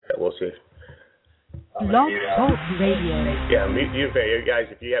We'll see. Blog Talk Radio. Yeah, you guys,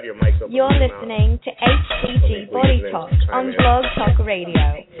 if you have your mics open. You're listening to HCG Body Talk on Blog Talk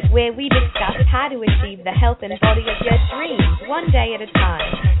Radio, where we discuss how to achieve the health and body of your dreams one day at a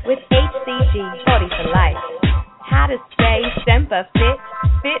time with HCG Body for Life. How to stay Semper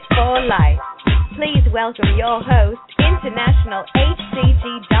fit for life. Please welcome your host, international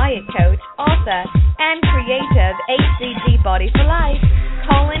HCG diet coach, author, and creator of HCG Body for Life,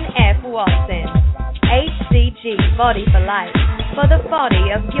 Colin F. Watson. HCG Body for Life, for the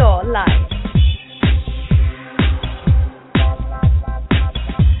body of your life.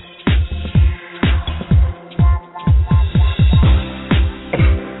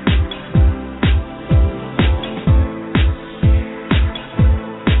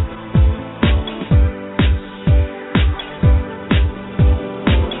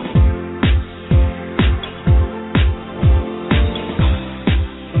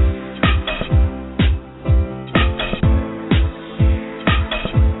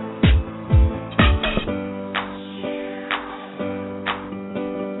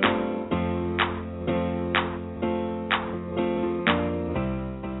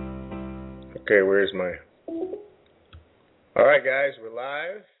 Okay, where's my... All right, guys, we're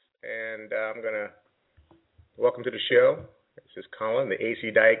live, and I'm going to welcome to the show. This is Colin, the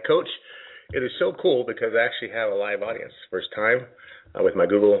AC Diet Coach. It is so cool because I actually have a live audience. First time with my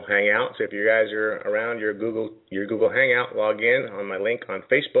Google Hangout. So if you guys are around your Google Hangout, log in on my link on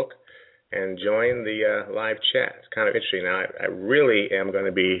Facebook and join the live chat. It's kind of interesting. Now, I really am going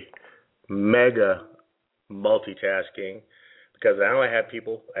to be mega multitasking because now I have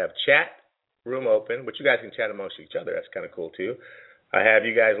people, I have chat room open, but you guys can chat amongst each other. That's kind of cool, too. I have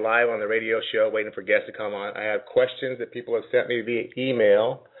you guys live on the radio show waiting for guests to come on. I have questions that people have sent me via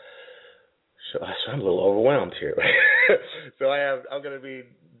email. So I'm a little overwhelmed here. So I'm going to be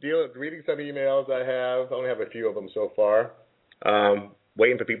reading some emails I have. I only have a few of them so far.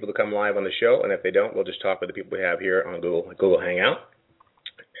 Waiting for people to come live on the show, and if they don't, we'll just talk with the people we have here on Google Hangout.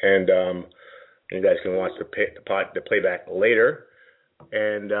 And you guys can watch the playback later.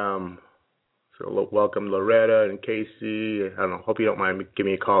 And so welcome Loretta and Casey. I don't know. Hope you don't mind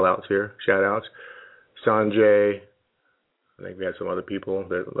giving me call outs here, shout outs. Sanjay. I think we have some other people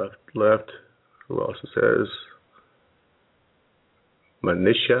that left. Who else it says?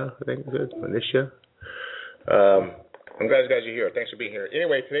 Manisha, I think it is. Manisha. I'm glad you guys are here. Thanks for being here.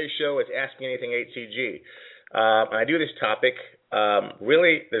 Anyway, today's show is Ask Me Anything HCG. I do this topic.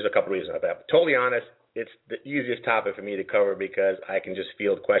 Really, there's a couple reasons about that. Totally honest. It's the easiest topic for me to cover because I can just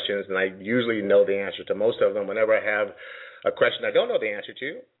field questions, and I usually know the answer to most of them. Whenever I have a question I don't know the answer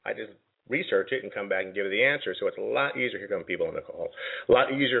to, I just research it and come back and give it the answer. So it's a lot easier. Here come people on the call. A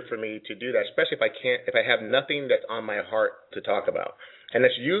lot easier for me to do that, especially if I have nothing that's on my heart to talk about. And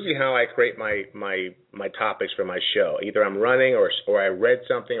that's usually how I create my topics for my show. Either I'm running or I read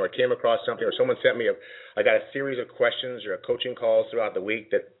something or came across something or someone sent me I got a series of questions or coaching calls throughout the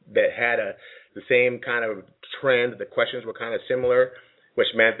week that had the same kind of trend. The questions were kind of similar, which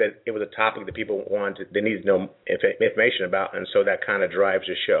meant that it was a topic that people they needed to know information about, and so that kind of drives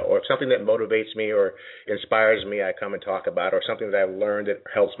the show. Or if something that motivates me or inspires me, I come and talk about, or something that I've learned that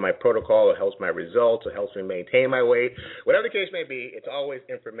helps my protocol or helps my results or helps me maintain my weight. Whatever the case may be, it's always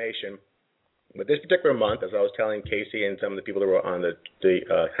information. But this particular month, as I was telling Casey and some of the people that were on the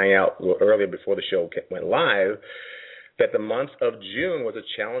Hangout earlier before the show went live, that the month of June was a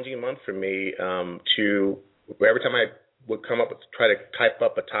challenging month for me every time I would try to type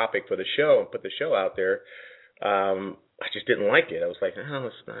up a topic for the show and put the show out there, I just didn't like it. I was like, oh,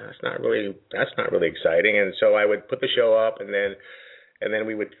 that's not really exciting. And so I would put the show up, and then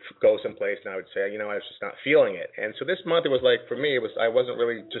we would go someplace, and I would say, I was just not feeling it. And so this month, it was like, for me, I wasn't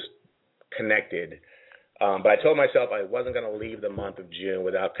really just connected. But I told myself I wasn't going to leave the month of June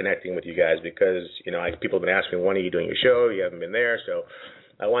without connecting with you guys because, people have been asking me, when are you doing your show? You haven't been there. So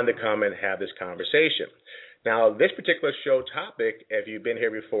I wanted to come and have this conversation. Now, this particular show topic, if you've been here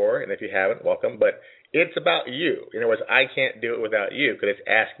before, and if you haven't, welcome, but it's about you. In other words, I can't do it without you because it's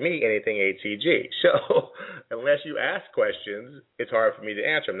Ask Me Anything HCG. So unless you ask questions, it's hard for me to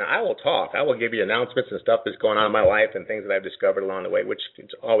answer them. Now, I will talk. I will give you announcements and stuff that's going on in my life and things that I've discovered along the way, which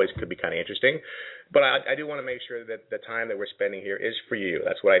always could be kind of interesting. But I do want to make sure that the time that we're spending here is for you.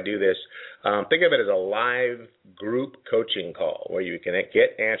 That's why I do this. Think of it as a live group coaching call where you can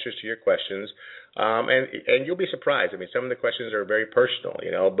get answers to your questions. And you'll be surprised. I mean, some of the questions are very personal,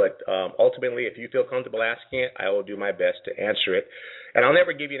 but ultimately, if you feel comfortable asking it, I will do my best to answer it. And I'll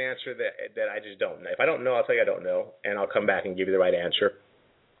never give you an answer that I just don't know. If I don't know, I'll tell you I don't know, and I'll come back and give you the right answer.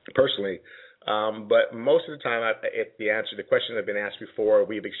 Personally, But most of the time, if the questions have been asked before,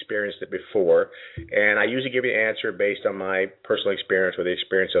 we've experienced it before, and I usually give you an answer based on my personal experience or the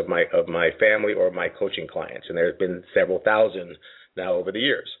experience of my family or my coaching clients, and there's been several thousand now over the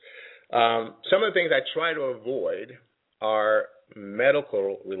years. Some of the things I try to avoid are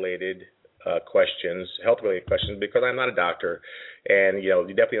medical-related questions, health-related questions, because I'm not a doctor, and you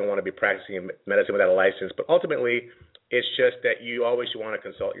definitely don't want to be practicing medicine without a license. But ultimately, it's just that you always want to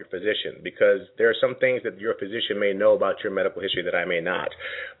consult your physician, because there are some things that your physician may know about your medical history that I may not.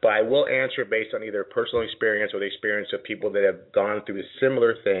 But I will answer based on either personal experience or the experience of people that have gone through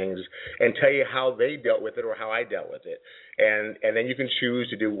similar things, and tell you how they dealt with it or how I dealt with it, and then you can choose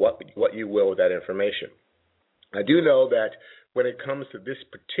to do what you will with that information. I do know that when it comes to this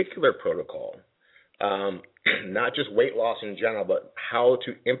particular protocol, not just weight loss in general, but how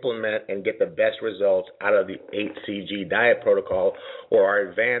to implement and get the best results out of the HCG diet protocol, or our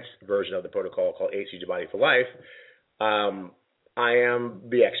advanced version of the protocol called HCG Body for Life, I am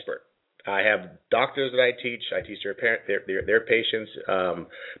the expert. I have doctors that I teach their patients,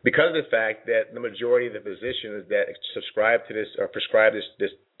 because of the fact that the majority of the physicians that subscribe to this or prescribe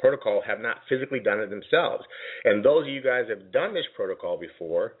this protocol have not physically done it themselves. And those of you guys that have done this protocol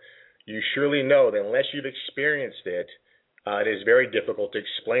before, you surely know that unless you've experienced it, it is very difficult to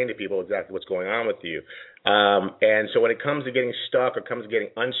explain to people exactly what's going on with you. And so when it comes to getting stuck, or comes to getting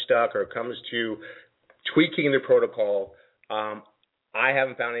unstuck, or comes to tweaking the protocol, I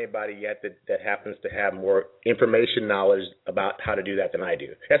haven't found anybody yet that happens to have more information knowledge about how to do that than I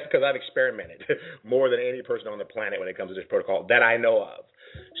do. That's because I've experimented more than any person on the planet when it comes to this protocol that I know of.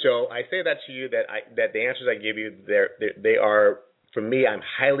 So I say that to you, that the answers I give you, they are, for me, I'm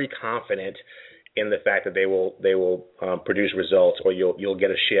highly confident in the fact that they will produce results, or you'll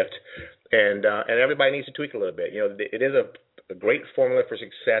get a shift, and everybody needs to tweak a little bit. It is a great formula for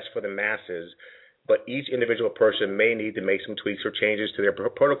success for the masses, but each individual person may need to make some tweaks or changes to their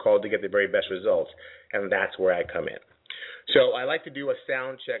protocol to get the very best results, and that's where I come in. So I like to do a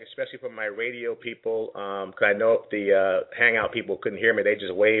sound check, especially for my radio people, because I know if the Hangout people couldn't hear me, they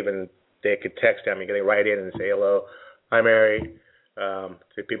just wave and they could text at me, getting right in and say hello, hi Mary.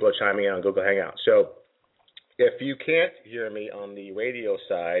 So people are chiming in on Google Hangout. So if you can't hear me on the radio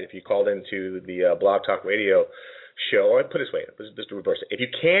side, if you called into the Blog Talk Radio show, or put it this way, let's do reverse it. If you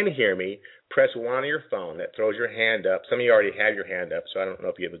can hear me, press 1 on your phone. That throws your hand up. Some of you already have your hand up, so I don't know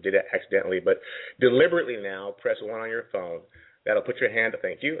if you did it accidentally, but deliberately now, press 1 on your phone. That'll put your hand up,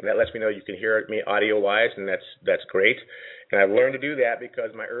 thank you, and that lets me know you can hear me audio-wise, and that's great. And I've learned to do that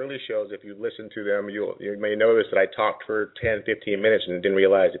because my early shows, if you listen to them, you may notice that I talked for 10, 15 minutes and didn't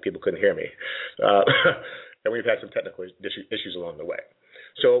realize that people couldn't hear me. And we've had some technical issues along the way.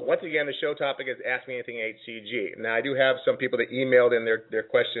 So once again, the show topic is Ask Me Anything HCG. Now, I do have some people that emailed in their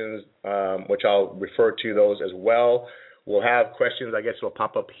questions, which I'll refer to those as well. We'll have questions, I guess, will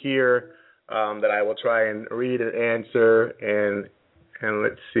pop up here that I will try and read and answer. And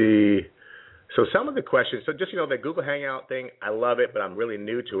let's see. So some of the questions, so just, the Google Hangout thing, I love it, but I'm really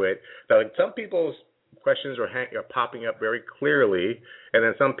new to it. So some people's questions are popping up very clearly, and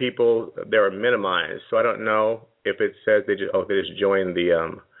then some people, they're minimized. So I don't know if it says they just joined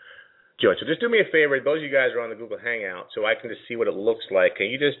the join. So just do me a favor, those of you guys are on the Google Hangout, so I can just see what it looks like. Can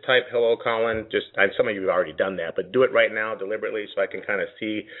you just type hello, Colin? Some of you have already done that, but do it right now deliberately so I can kind of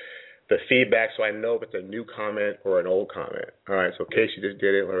see the feedback, so I know if it's a new comment or an old comment. All right, so Casey just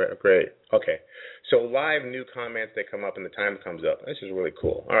did it. All right, great. Okay, so live new comments that come up and the time comes up. This is really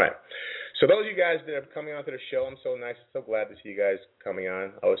cool. All right, so those of you guys that are coming onto the show, I'm so so glad to see you guys coming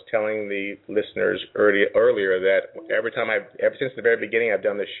on. I was telling the listeners earlier that ever since the very beginning I've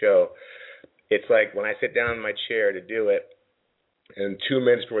done this show, it's like when I sit down in my chair to do it, and 2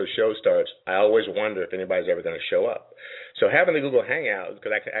 minutes before the show starts, I always wonder if anybody's ever going to show up. So having the Google Hangout,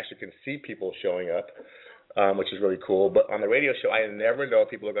 because I can see people showing up, which is really cool. But on the radio show, I never know if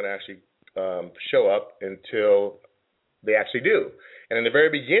people are going to actually show up until they actually do. And in the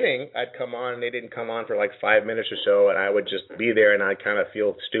very beginning, I'd come on, and they didn't come on for like 5 minutes or so, and I would just be there, and I'd kind of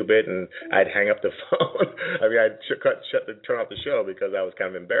feel stupid, and I'd hang up the phone. I'd turn off the show because I was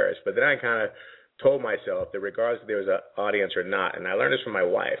kind of embarrassed. But then I kind of told myself that regardless if there was an audience or not, and I learned this from my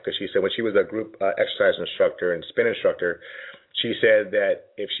wife, because she said when she was a group exercise instructor and spin instructor, she said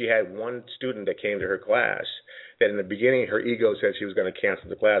that if she had one student that came to her class, that in the beginning her ego said she was going to cancel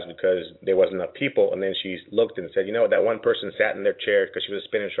the class because there wasn't enough people, and then she looked and said, that one person sat in their chair because she was a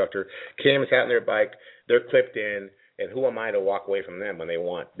spin instructor, came and sat on their bike, they're clipped in, And who am I to walk away from them when they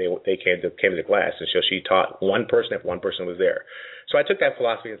came to the class? And so she taught one person if one person was there. So I took that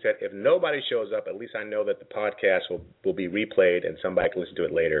philosophy and said, if nobody shows up, at least I know that the podcast will be replayed and somebody can listen to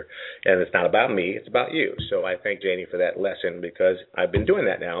it later. And it's not about me, it's about you. So I thank Janie for that lesson because I've been doing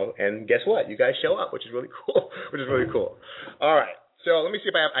that now. And guess what? You guys show up, which is really cool. All right. So let me see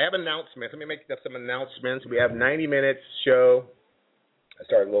if I have announcements. Let me make up some announcements. We have 90 minutes show. I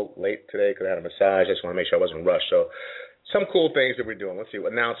started a little late today because I had a massage. I just want to make sure I wasn't rushed. So some cool things that we're doing. Let's see,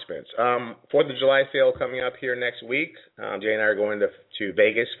 announcements. 4th of July sale coming up here next week. Jay and I are going to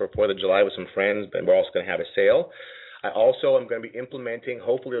Vegas for 4th of July with some friends, but we're also going to have a sale. I also am going to be implementing,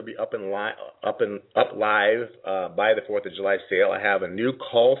 hopefully it'll be up live by the 4th of July sale. I have a new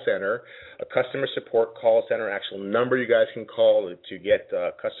call center, a customer support call center, actual number you guys can call to get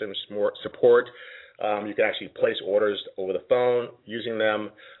customer support. You can actually place orders over the phone using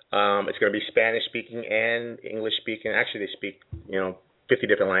them. It's going to be Spanish speaking and English speaking. Actually, they speak 50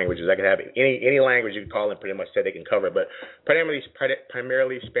 different languages. I could have any language you can call them. Pretty much said they can cover, but primarily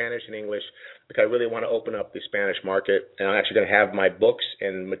Spanish and English because I really want to open up the Spanish market. And I'm actually going to have my books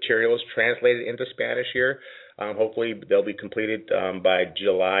and materials translated into Spanish here. Hopefully, they'll be completed by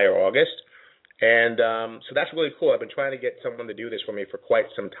July or August. And so that's really cool. I've been trying to get someone to do this for me for quite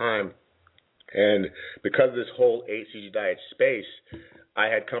some time. And because of this whole HCG diet space, I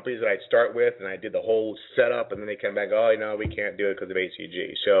had companies that I'd start with, and I did the whole setup, and then they come back, we can't do it because of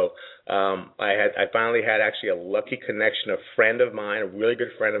HCG. So I finally had actually a lucky connection, a friend of mine, a really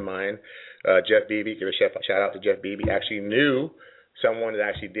good friend of mine, Jeff Beebe. Give a shout out to Jeff Beebe. Actually knew someone that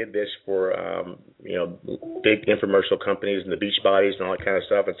actually did this for big infomercial companies and the beach bodies and all that kind of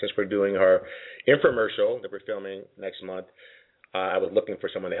stuff. And since we're doing our infomercial that we're filming next month, I was looking for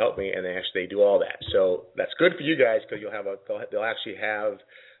someone to help me, and they do all that. So that's good for you guys because they'll actually have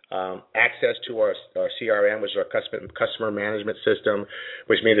access to our CRM, which is our customer management system,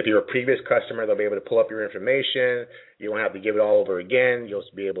 which means if you're a previous customer, they'll be able to pull up your information. You won't have to give it all over again. You'll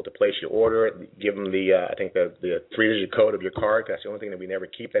be able to place your order, give them the 3-digit code of your card. That's the only thing that we never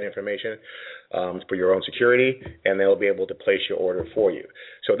keep that information for your own security, and they'll be able to place your order for you.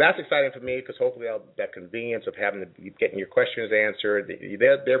 So that's exciting for me because hopefully that convenience of getting your questions answered.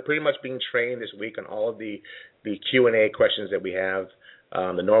 They're pretty much being trained this week on all of the Q&A questions that we have.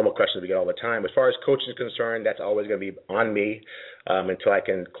 The normal questions we get all the time. As far as coaching is concerned, that's always going to be on me until I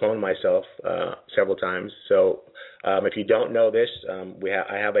can clone myself several times. So if you don't know this,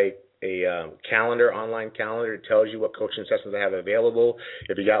 I have a online calendar that tells you what coaching sessions I have available.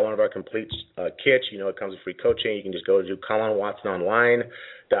 If you got one of our complete kits, it comes with free coaching. You can just go to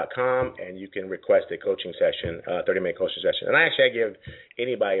ColinWatsonOnline.com and you can request a coaching session, 30-minute coaching session. And I give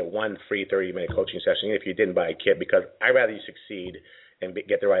anybody one free 30-minute coaching session, even if you didn't buy a kit, because I'd rather you succeed and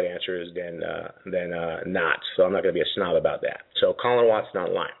get the right answers than not. So I'm not going to be a snob about that. So Colin Watson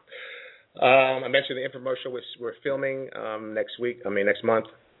Online. I mentioned the infomercial we're filming next month.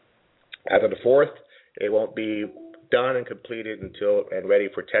 After the 4th, it won't be done and completed and ready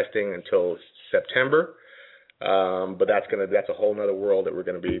for testing until September. But that's a whole other world that we're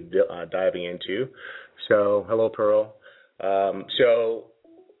going to be diving into. So hello, Pearl. So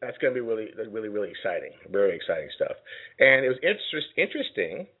that's going to be really, really, really exciting, very exciting stuff. And it was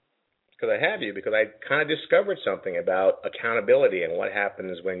interesting because I kind of discovered something about accountability and what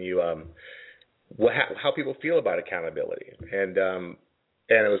happens when you, how people feel about accountability. And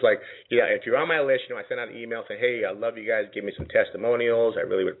it was like, if you're on my list, I send out an email saying, hey, I love you guys. Give me some testimonials. I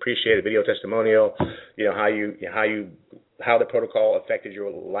really would appreciate a video testimonial. How the protocol affected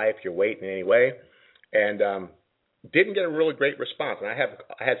your life, your weight in any way. And didn't get a really great response. And I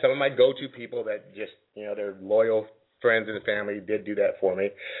had some of my go-to people that just, they're loyal friends and family did do that for me.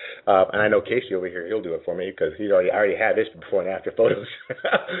 And I know Casey over here, he'll do it for me because I already had this before and after photos.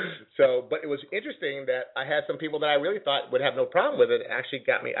 But it was interesting that I had some people that I really thought would have no problem with it. Actually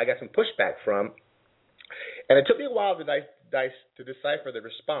I got some pushback from. And it took me a while to decipher the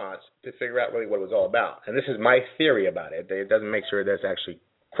response to figure out really what it was all about. And this is my theory about it. It doesn't make sure that's actually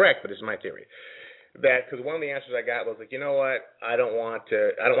correct, but it's my theory. Because one of the answers I got was like, I don't want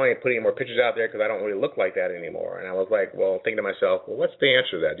to put any more pictures out there because I don't really look like that anymore. And I was like, thinking to myself, what's the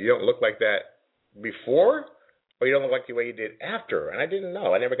answer to that? You don't look like that before, or you don't look like the way you did after? And I didn't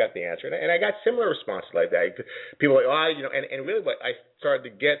know. I never got the answer. And I got similar responses like that. People were like, and really what I started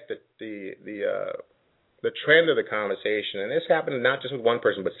to get the trend of the conversation, and this happened not just with one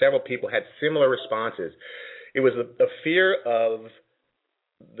person, but several people had similar responses. It was a fear of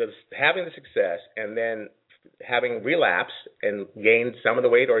having the success and then having relapse and gained some of the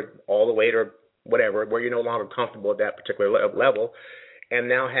weight or all the weight or whatever, where you're no longer comfortable at that particular level, and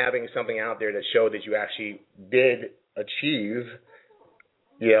now having something out there that showed that you actually did achieve,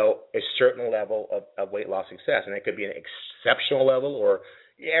 a certain level of weight loss success, and it could be an exceptional level, or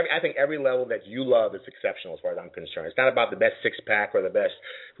I think every level that you love is exceptional as far as I'm concerned. It's not about the best six pack or the best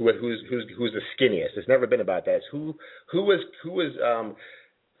who's the skinniest. It's never been about that. It's who has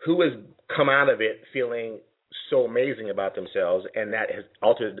come out of it feeling so amazing about themselves, and that has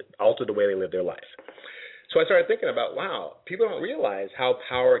altered the way they live their life. So I started thinking about, wow, people don't realize how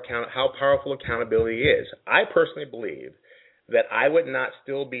powerful accountability is. I personally believe that I would not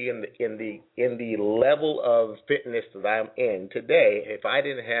still be in the level of fitness that I'm in today if I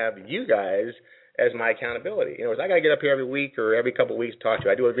didn't have you guys as my accountability. I got to get up here every week or every couple of weeks to talk to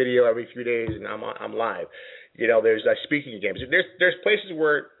you. I do a video every few days, and I'm live. There's speaking games. There's places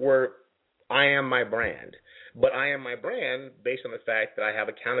where I am my brand. But I am my brand based on the fact that I have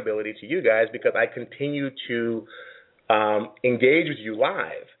accountability to you guys because I continue to engage with you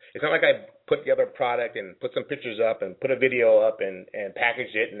live. It's not like I put together a product and put some pictures up and put a video up and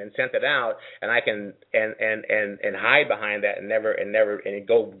packaged it and then sent it out, and I can and hide behind that and never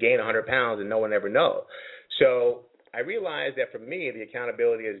go gain 100 pounds and no one ever know. So I realized that for me, the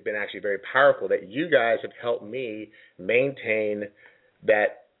accountability has been actually very powerful, that you guys have helped me maintain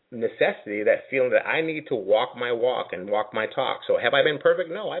that necessity, that feeling that I need to walk my walk and walk my talk. So have I been perfect?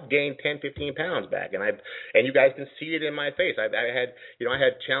 No, I've gained 10, 15 pounds back, and you guys can see it in my face. I had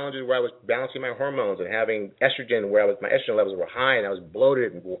challenges where I was balancing my hormones and having estrogen where my estrogen levels were high and I was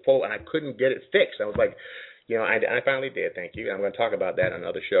bloated and full, and I couldn't get it fixed. I was like, I finally did. Thank you. I'm going to talk about that on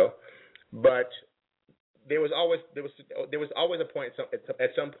another show, but there was always a point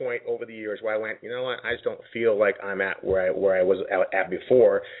at some point over the years where I went, you know what, I just don't feel like I'm at where I was at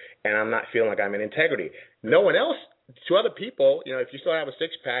before, and I'm not feeling like I'm in integrity. No one else, to other people, if you still have a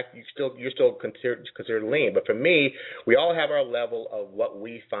six pack, you're still considered lean. But for me, we all have our level of what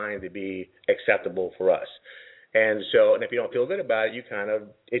we find to be acceptable for us. And if you don't feel good about it,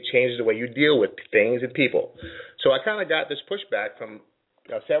 it changes the way you deal with things and people. So I kind of got this pushback from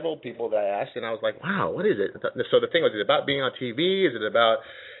several people that I asked, and I was like, wow, what is it? So the thing was, is it about being on TV? Is it about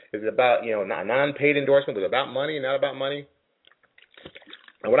non-paid endorsement? Is it about money, not about money?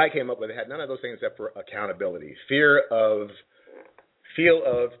 And what I came up with, it had none of those things except for accountability, fear of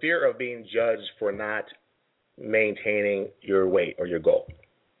being judged for not maintaining your weight or your goal.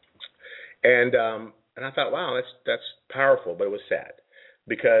 And I thought, wow, that's powerful, but it was sad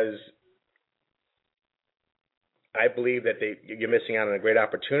because I believe that you're missing out on a great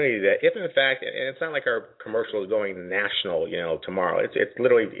opportunity that if in fact, and it's not like our commercial is going national, tomorrow. It's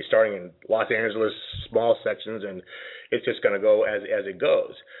literally starting in Los Angeles, small sections, and it's just going to go as it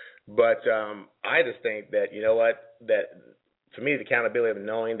goes. But I just think that, that for me, the accountability of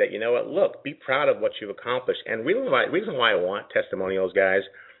knowing that, look, be proud of what you've accomplished. And the reason why I want testimonials, guys,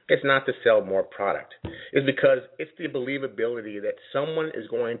 it's not to sell more product. It's because it's the believability that someone is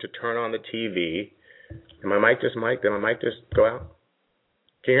going to turn on the TV. Did my mic just go out?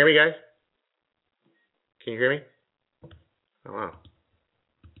 Can you hear me, guys? Can you hear me? Oh, wow.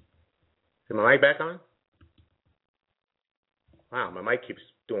 Is my mic back on? Wow, my mic keeps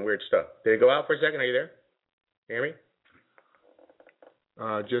doing weird stuff. Did it go out for a second? Are you there? Can you hear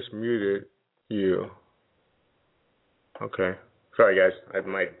me? Just muted you. Okay. Sorry, guys. I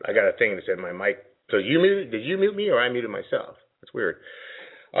got a thing that said my mic. So did you mute me or I muted myself? That's weird.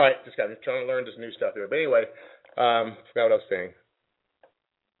 All right, I'm trying to learn this new stuff here. But anyway, forgot what I was saying.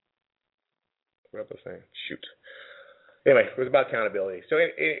 Shoot. Anyway, it was about accountability. So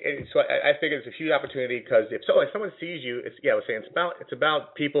I figured it's a huge opportunity because if someone sees you, it's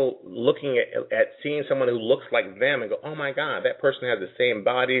about people looking at seeing someone who looks like them and go, oh my God, that person has the same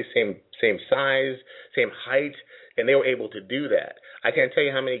body, same size, same height, and they were able to do that. I can't tell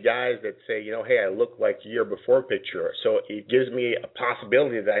you how many guys that say, hey, I look like your before picture. So it gives me a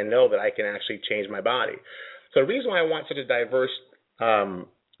possibility that I know that I can actually change my body. So the reason why I want such a diverse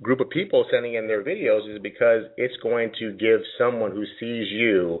group of people sending in their videos is because it's going to give someone who sees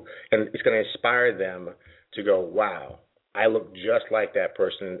you, and it's going to inspire them to go, wow, I look just like that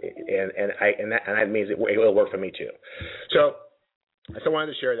person, and that means it will work for me too. So I still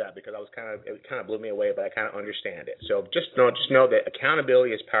wanted to share that because it kind of blew me away, but I kind of understand it. So just know that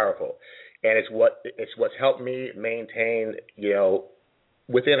accountability is powerful, and it's what's helped me maintain,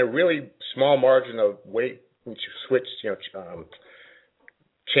 within a really small margin of weight switch,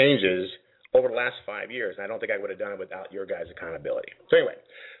 changes over the last 5 years. And I don't think I would have done it without your guys' accountability. So anyway,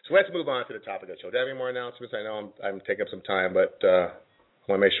 let's move on to the topic of the show. Do you have any more announcements? I know I'm taking up some time, but I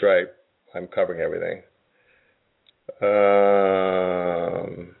want to make sure I'm covering everything.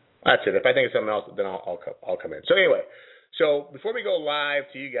 That's it. If I think of something else, then I'll come in. So anyway, So before we go live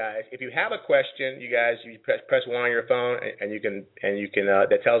to you guys, if you have a question, you press one on your phone, and you can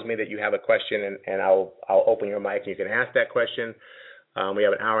that tells me that you have a question, and I'll open your mic and you can ask that question. We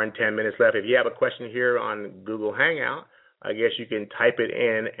have an hour and 10 minutes left. If you have a question here on Google Hangout, I guess you can type it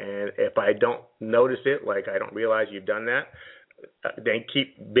in, and if I don't notice it, like I don't realize you've done that, then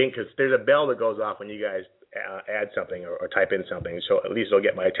keep being, because there's a bell that goes off when you guys add something or type in something, so at least it'll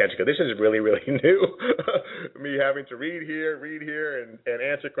get my attention, because this is really, really new, me having to read here, and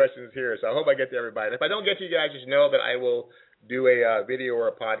answer questions here. So I hope I get to everybody. And if I don't get to you guys, just know that I will do a video or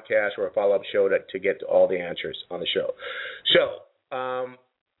a podcast or a follow-up show to get to all the answers on the show. So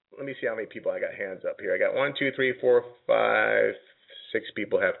let me see how many people I got hands up here. I got 1, 2, 3, 4, 5, 6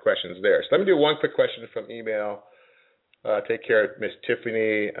 people have questions there. So let me do one quick question from email. Take care of Miss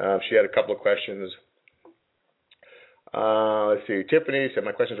Tiffany. She had a couple of questions. Let's see. Tiffany said,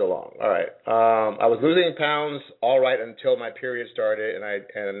 my questions are long. All right. I was losing pounds all right until my period started, and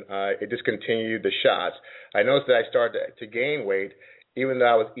it discontinued the shots. I noticed that I started to gain weight, even though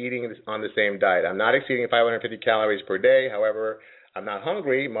I was eating on the same diet. I'm not exceeding 550 calories per day. However, I'm not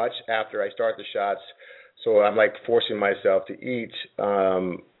hungry much after I start the shots, so I'm like forcing myself to eat.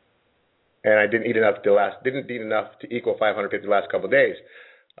 And I didn't eat enough to equal 550 the last couple of days.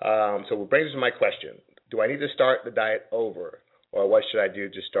 So it brings us to my question. Do I need to start the diet over, or what should I do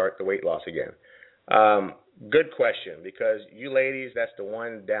to start the weight loss again? Good question, because you ladies, that's the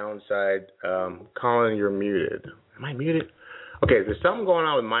one downside. Colin, you're muted. Am I muted? Okay, there's something going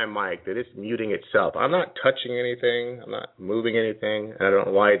on with my mic that it's muting itself. I'm not touching anything. I'm not moving anything, and I don't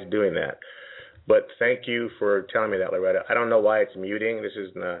know why it's doing that. But thank you for telling me that, Loretta. I don't know why it's muting. This is,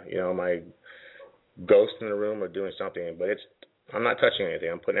 my ghost in the room or doing something, but I'm not touching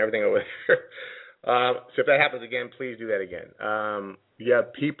anything. I'm putting everything over there. So if that happens again, please do that again. You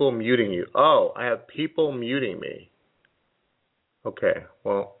have people muting you. Oh, I have people muting me. Okay,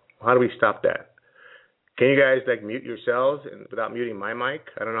 well, how do we stop that? Can you guys mute yourselves without muting my mic?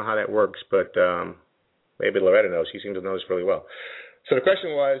 I don't know how that works, but maybe Loretta knows. She seems to know this really well. So the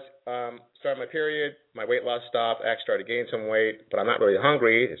question was, started my period, my weight loss stopped, I started to gain some weight, but I'm not really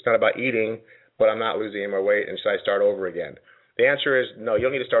hungry. It's not about eating, but I'm not losing any more weight, and should I start over again? The answer is no, you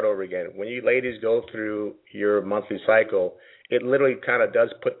don't need to start over again. When you ladies go through your monthly cycle, it literally kind of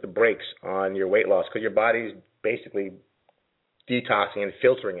does put the brakes on your weight loss, because your body's basically detoxing and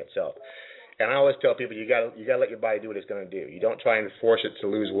filtering itself. And I always tell people you gotta let your body do what it's going to do. You don't try and force it to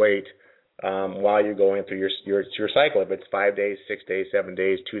lose weight while you're going through your cycle. If it's 5 days, 6 days, 7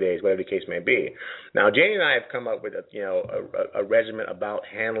 days, 2 days, whatever the case may be. Now, Janie and I have come up with a regimen about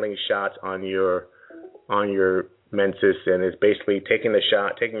handling shots on your menses, and it's basically taking the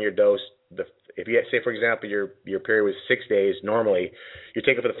shot, taking your dose. If you say, for example, your period was 6 days, normally you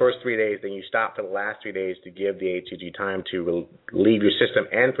take it for the first 3 days, then you stop for the last 3 days to give the HCG time to leave your system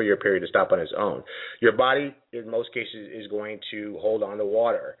and for your period to stop on its own. Your body, in most cases, is going to hold on to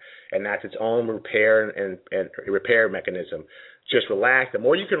water, and that's its own repair and repair mechanism. Just relax. The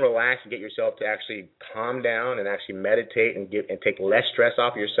more you can relax and get yourself to actually calm down and actually meditate and take less stress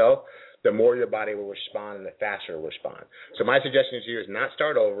off yourself, the more your body will respond and the faster it will respond. So my suggestion to you is not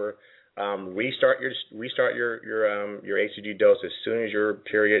start over. Restart your HCG dose as soon as your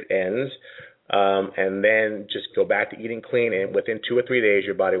period ends, and then just go back to eating clean. And within 2 or 3 days,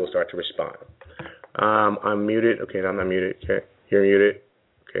 your body will start to respond. I'm muted. Okay, no, I'm not muted. Okay, you're muted.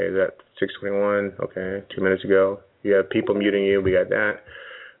 Okay, is that 6:21? Okay, 2 minutes ago. You have people muting you. We got that.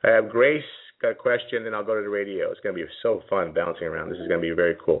 I have Grace got a question, then I'll go to the radio. It's going to be so fun bouncing around. This is going to be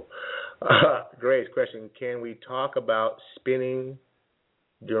very cool. Grace, question: can we talk about spinning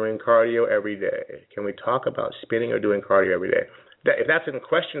during cardio every day? Can we talk about spinning or doing cardio every day? If that's in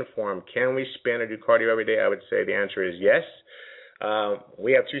question form, can we spin or do cardio every day? I would say the answer is yes.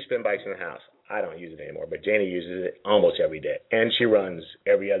 We have 2 spin bikes in the house. I don't use it anymore, but Janie uses it almost every day, and she runs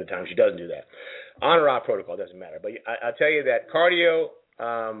every other time she doesn't do that. On or off protocol, doesn't matter. But I'll tell you that cardio,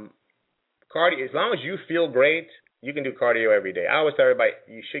 as long as you feel great, you can do cardio every day. I always tell everybody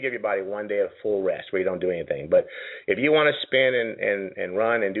you should give your body 1 day of full rest where you don't do anything. But if you want to spin and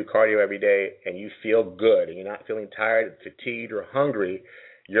run and do cardio every day and you feel good and you're not feeling tired, fatigued, or hungry,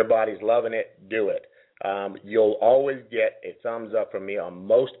 your body's loving it, do it. You'll always get a thumbs up from me on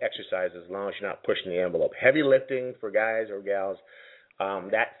most exercises as long as you're not pushing the envelope. Heavy lifting for guys or gals,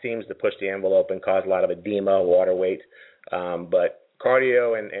 that seems to push the envelope and cause a lot of edema, water weight. But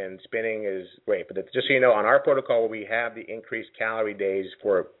cardio and spinning is great. But just so you know, on our protocol, we have the increased calorie days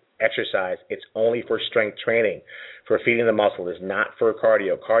for exercise. It's only for strength training, for feeding the muscle. It's not for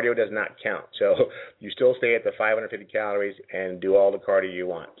cardio. Cardio does not count. So you still stay at the 550 calories and do all the cardio you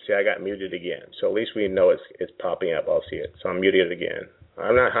want. See, I got muted again. So at least we know it's popping up. I'll see it. So I'm muted again.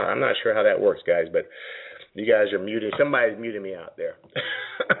 I'm not sure how that works, guys, but you guys are muted. Somebody's muting me out there.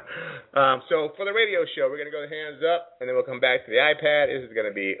 So for the radio show, we're going to go hands up, and then we'll come back to the iPad. This is going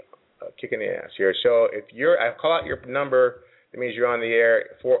to be kicking the ass here. So if I call out your number, that means you're on the air.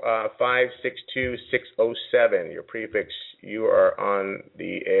 562-607. Your prefix. You are on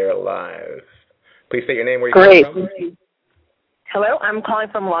the air live. Please state your name. Where you come from. Hello, I'm calling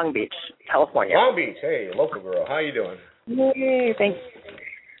from Long Beach, California. Long Beach. Hey, local girl. How you doing? Yay, thanks.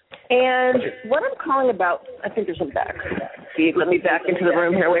 And what I'm calling about, I think there's some back. See, let me back into the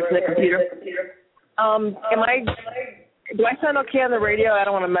room here, away from the computer. Do I sound okay on the radio? I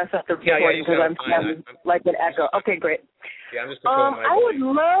don't want to mess up the recording because I'm like an echo. Okay, great. Yeah, I'm just controlling my I would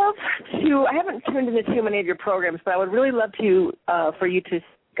love to, I haven't tuned into too many of your programs, but I would really love to, for you to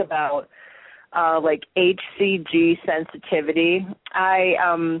speak about like HCG sensitivity.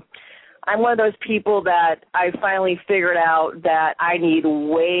 I'm one of those people that I finally figured out that I need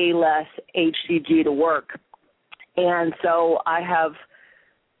way less HCG to work. And so I have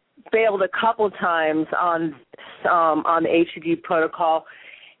failed a couple of times on the HCG protocol.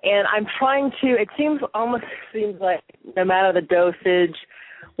 And I'm trying to, it almost seems like no matter the dosage,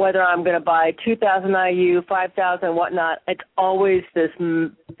 whether I'm going to buy 2,000 IU, 5,000, whatnot, it's always this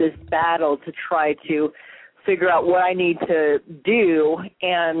battle to try to figure out what I need to do.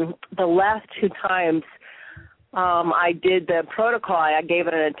 And the last two times I did the protocol, I gave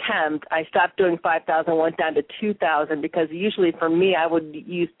it an attempt. I stopped doing 5,000, went down to 2,000 because usually for me I would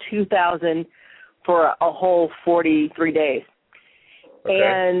use 2,000 for a whole 43 days. Okay.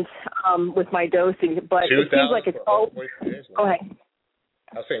 And with my dosing, but it seems like it's all. Go ahead.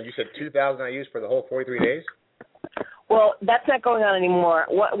 I was saying, you said 2,000 IUs for the whole 43 days? Well, that's not going on anymore.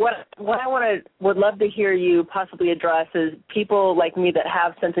 What I would love to hear you possibly address is people like me that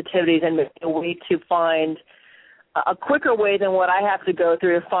have sensitivities and a way to find a quicker way than what I have to go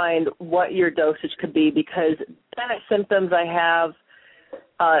through to find what your dosage could be, because the kind of symptoms I have,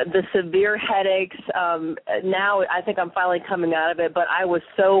 the severe headaches, now I think I'm finally coming out of it, but I was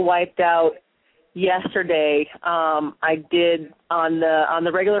so wiped out yesterday. I did on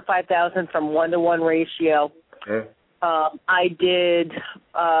the regular 5,000 from 1-to-1 ratio. Mm. I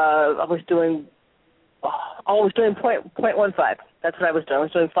was doing 0.15. That's what I was doing. I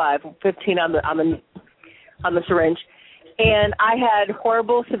was doing 15 on the syringe. And I had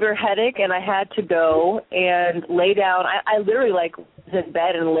horrible severe headache, and I had to go and lay down. I literally was in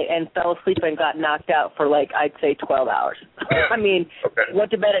bed and fell asleep and got knocked out for I'd say 12 hours. I mean, went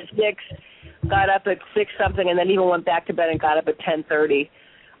to bed at 6, got up at 6 something, and then even went back to bed and got up at 10:30.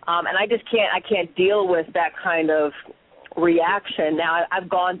 And I just can't deal with that kind of reaction. Now I've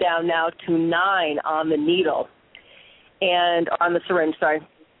gone down now to 9 on the needle and on the syringe, sorry.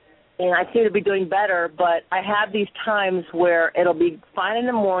 And I seem to be doing better, but I have these times where it'll be fine in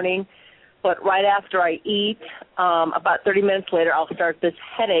the morning, but right after I eat, about 30 minutes later, this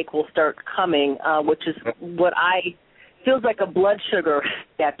headache will start coming, which is what feels like a blood sugar.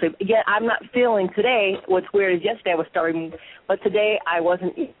 Actually, again, I'm not feeling today. What's weird is yesterday I was starving, but today I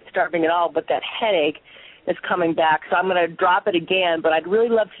wasn't starving at all. But that headache is coming back, so I'm going to drop it again. But I'd really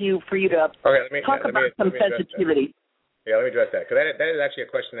love for you to talk about some sensitivity. Yeah, let me address that, because that is actually a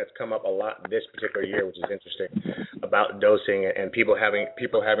question that's come up a lot this particular year, which is interesting, about dosing and people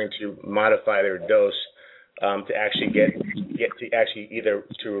having to modify their dose to actually get to actually either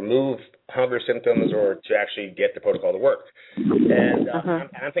to remove hunger symptoms or to actually get the protocol to work. And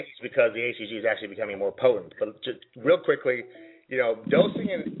I'm thinking it's because the HCG is actually becoming more potent. But just real quickly, dosing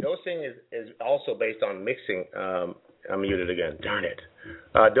is also based on mixing. I'm muted again. Darn it.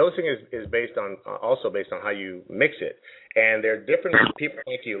 Dosing is also based on how you mix it, and there are different people.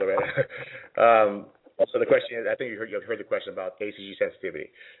 Thank you, Loretta. So the question is, I think you've heard the question about HCG sensitivity,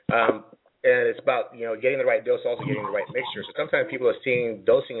 and it's about getting the right dose, also getting the right mixture. So sometimes people are seeing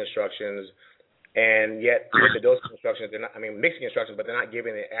dosing instructions, and yet with the dosing instructions, mixing instructions, but they're not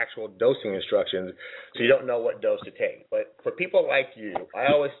giving the actual dosing instructions, so you don't know what dose to take. But for people like you,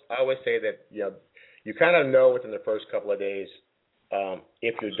 I always say that you kind of know within the first couple of days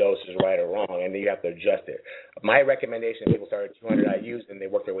if your dose is right or wrong, and then you have to adjust it. My recommendation is people start at 200 IUs and they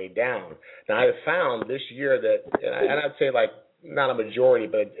work their way down. Now, I've found this year that, and I'd say not a majority,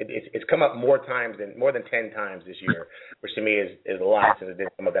 but it's come up more than 10 times this year, which to me is a lot, since it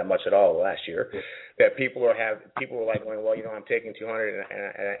didn't come up that much at all last year. That people are going, well, I'm taking 200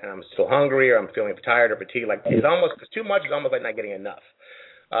 and I'm still hungry, or I'm feeling tired or fatigued. It's almost, because too much is almost like not getting enough.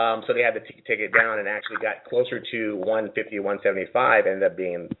 So they had to take it down and actually got closer to 150, 175, ended up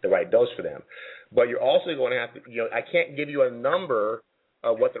being the right dose for them. But you're also going to have to, I can't give you a number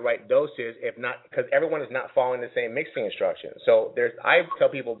of what the right dose is, if not, because everyone is not following the same mixing instructions. So I tell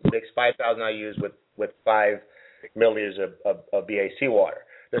people to mix 5,000 IUs with 5 milliliters of BAC water.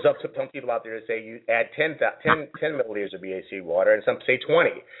 There's some people out there that say you add 10 milliliters of BAC water, and some say 20.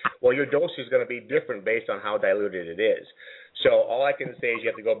 Well, your dose is going to be different based on how diluted it is. So all I can say is you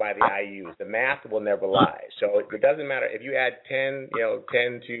have to go by the IUs. The math will never lie. So it doesn't matter if you add 10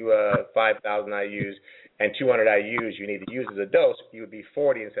 to 5,000 IUs and 200 IUs you need to use as a dose, you would be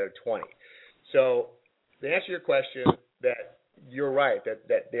 40 instead of 20. So to answer your question, that you're right that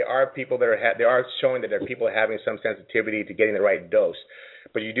there are people that they are showing that there are people having some sensitivity to getting the right dose,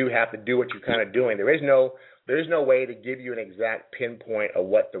 but you do have to do what you're kind of doing. There is no way to give you an exact pinpoint of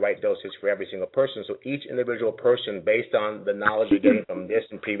what the right dose is for every single person. So each individual person, based on the knowledge you're getting from this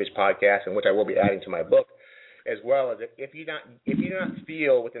and previous podcasts, and which I will be adding to my book, as well as if you do not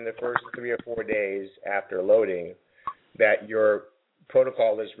feel within the first 3 or 4 days after loading that your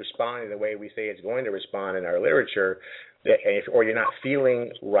protocol is responding the way we say it's going to respond in our literature, or you're not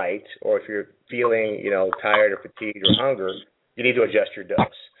feeling right, or if you're feeling tired or fatigued or hunger, you need to adjust your dose.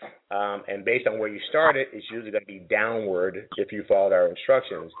 And based on where you started, it's usually going to be downward if you followed our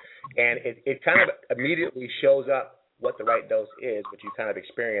instructions. And it kind of immediately shows up what the right dose is, which you kind of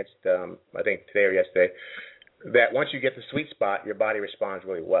experienced, I think today or yesterday, that once you get the sweet spot, your body responds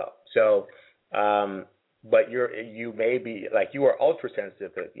really well. So, but you may be, like, you are ultra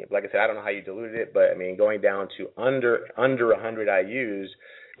sensitive. Like I said, I don't know how you diluted it, but I mean, going down to under 100 IUs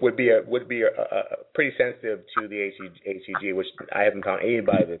would be a pretty sensitive to the HCG, which I haven't found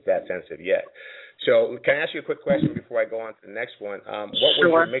anybody that's that sensitive yet. So, can I ask you a quick question before I go on to the next one?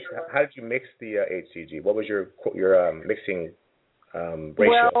 Sure. How did you mix the HCG? What was your mixing ratio?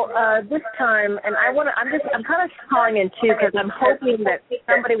 Well, this time, and I'm kind of calling in too because I'm hoping that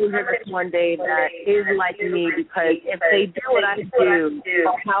somebody will hear this one day that is like me, because if they do what I do,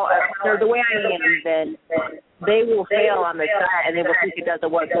 the way I am, then they will fail on the diet and they will think it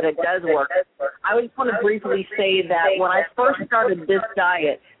doesn't work, but it does work. I just want to briefly say that when I first started this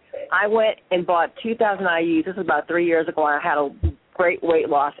diet, I went and bought 2,000 IUs. This was about 3 years ago, and I had a great weight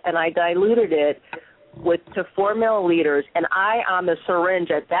loss, and I diluted it to 4 milliliters, and I, on the syringe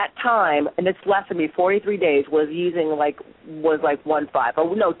at that time, and it's lasted me 43 days, was using 1.5.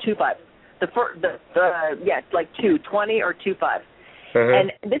 Oh, no, 2.5. Like 2.20 or 2.5.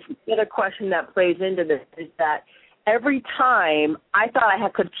 And this is the other question that plays into this, is that every time I thought I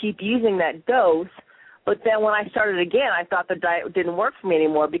could keep using that dose, but then when I started again, I thought the diet didn't work for me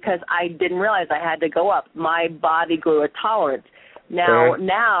anymore because I didn't realize I had to go up. My body grew a tolerance. Now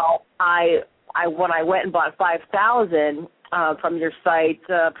when I went and bought 5,000 from your site,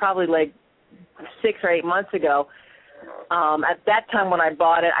 probably like 6 or 8 months ago, at that time when I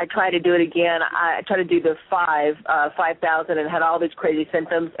bought it, I tried to do it again. I tried to do the 5,000 and had all these crazy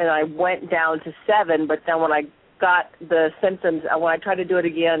symptoms, and I went down to 7. But then when I got the symptoms, when I tried to do it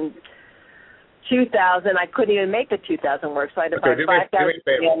again, 2,000, I couldn't even make the 2,000 work. So I had to buy 5,000.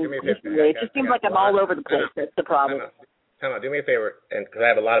 It just seems like I'm all over the place. That's the problem. Come on, do me a favor, and because I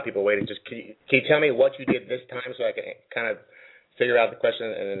have a lot of people waiting. Just can you tell me what you did this time so I can kind of figure out the question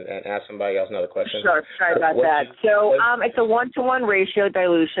and ask somebody else another question? Sure, sorry about that. So it's a 1-to-1 ratio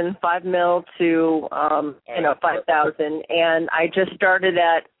dilution, 5 mil to 5,000, and I just started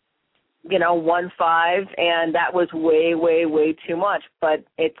at 1.5, and that was way, way, way too much. But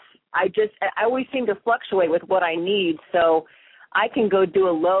I always seem to fluctuate with what I need, so I can go do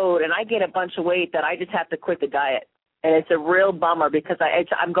a load and I get a bunch of weight that I just have to quit the diet. And it's a real bummer because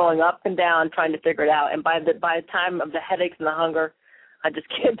I'm going up and down trying to figure it out. And by the time of the headaches and the hunger, I just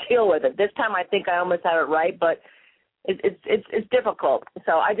can't deal with it. This time I think I almost have it right, but it's difficult.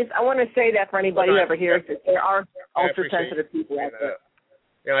 So I want to say that for anybody who ever hears it, there are ultra sensitive people out there.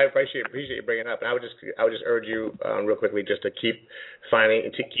 I appreciate you bringing it up, and I would just urge you real quickly just to keep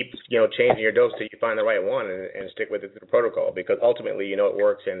changing your dose till you find the right one and stick with it through the protocol, because ultimately it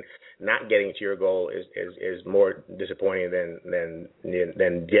works, and not getting to your goal is more disappointing than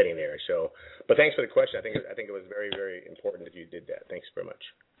getting there. So, but thanks for the question. I think it was very, very important that you did that. Thanks very much.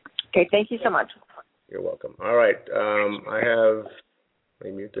 Okay, thank you so much. You're welcome. All right, let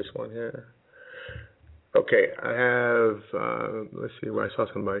me mute this one here. Okay, I have, let's see where I saw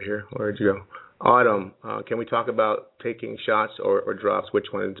somebody here. Where did you go? Autumn, can we talk about taking shots or drops? Which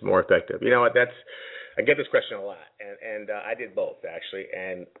one is more effective? You know what, I get this question a lot, and I did both, actually.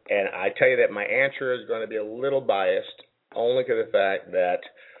 And I tell you that my answer is going to be a little biased, only to the fact that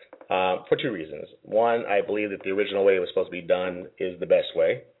for two reasons. One, I believe that the original way it was supposed to be done is the best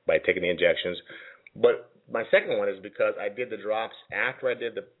way, by taking the injections. But my second one is because I did the drops after I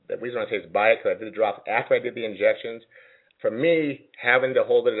did the reason I say it's by it, because I did the drops after I did the injections. For me, having to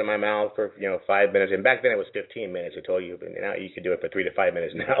hold it in my mouth for 5 minutes, and back then it was 15 minutes. I told you, but now you can do it for 3 to 5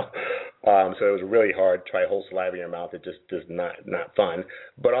 minutes now. So it was really hard to try to hold saliva in your mouth. It just is not fun.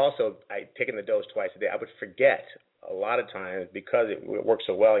 But also, taking the dose twice a day, I would forget a lot of times because it works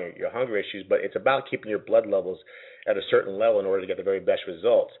so well. Your hunger issues, but it's about keeping your blood levels at a certain level in order to get the very best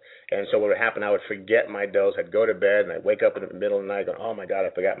results. And so what would happen, I would forget my dose. I'd go to bed and I'd wake up in the middle of the night going, oh my God,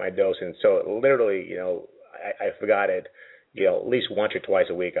 I forgot my dose. And so literally, I forgot it. At least once or twice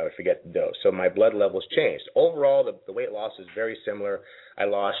a week, I would forget the dose. So my blood levels changed. Overall, the weight loss is very similar. I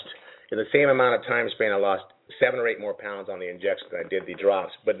lost, in the same amount of time span, I lost 7 or 8 more pounds on the injection than I did the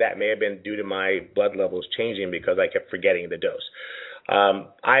drops. But that may have been due to my blood levels changing because I kept forgetting the dose.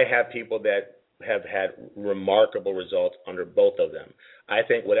 I have people that have had remarkable results under both of them. I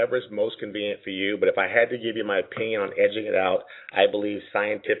think whatever is most convenient for you, but if I had to give you my opinion on edging it out, I believe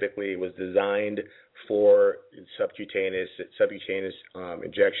scientifically it was designed for subcutaneous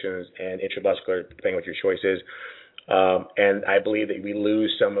injections and intravascular, depending on what your choice is. And I believe that we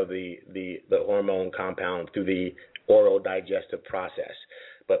lose some of the hormone compound through the oral digestive process.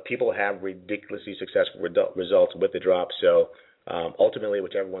 But people have ridiculously successful results with the drops. So ultimately,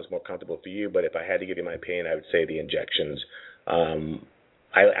 whichever one's more comfortable for you. But if I had to give you my opinion, I would say the injections.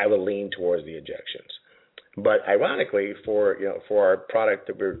 I would lean towards the injections. But ironically, for our product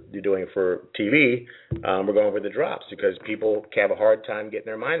that we're doing for TV, we're going with the drops because people have a hard time getting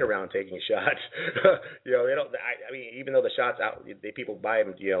their mind around taking shots. They don't. I mean, even though the shots out, people buy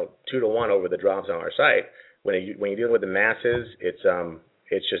them, 2 to 1 over the drops on our site. When you're dealing with the masses,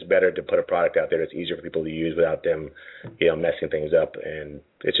 it's just better to put a product out there that's easier for people to use without them, messing things up. And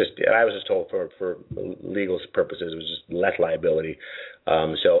it's just, I was just told for legal purposes, it was just less liability.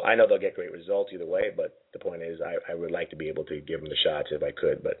 So I know they'll get great results either way, but the point is I would like to be able to give them the shots if I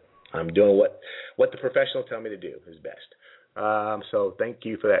could, but I'm doing what the professionals tell me to do is best. So thank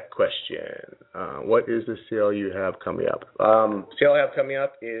you for that question. What is the sale you have coming up? Sale I have coming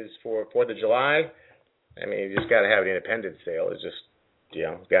up is for 4th of July. I mean, you just got to have an independence sale. It's just,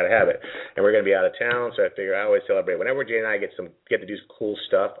 got to have it. And we're going to be out of town, so I figure I always celebrate. Whenever Jay and I get to do some cool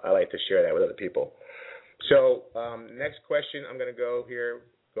stuff, I like to share that with other people. So next question, I'm going to go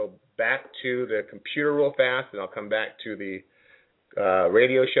back to the computer real fast, and I'll come back to the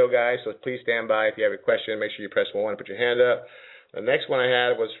radio show guys. So please stand by if you have a question. Make sure you press 1 and put your hand up. The next one I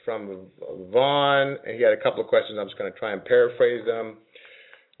had was from Vaughn, and he had a couple of questions. I'm just going to try and paraphrase them.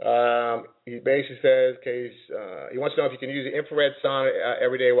 He basically says, he wants to know if you can use the infrared sauna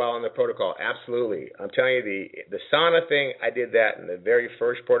every day while on the protocol. Absolutely. I'm telling you, the sauna thing, I did that in the very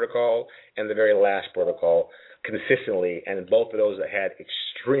first protocol and the very last protocol consistently, and both of those had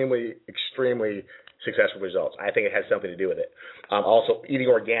extremely, extremely successful results. I think it has something to do with it. Also, eating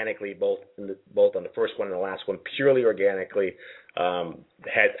organically, both on the first one and the last one, purely organically,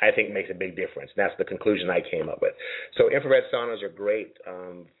 I think makes a big difference. And that's the conclusion I came up with. So infrared saunas are great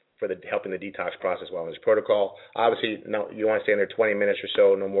for helping the detox process while in this protocol. Obviously, no, you want to stay in there 20 minutes or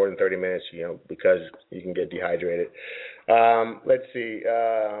so, no more than 30 minutes, because you can get dehydrated. Let's see.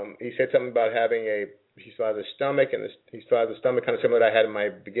 He said something about having he still has a stomach, and he still has a stomach kind of similar to I had in my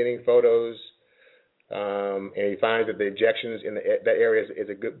beginning photos. And he finds that the injections in that area is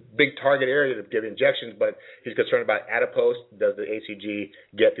a big target area to give injections, but he's concerned about adipose. Does the HCG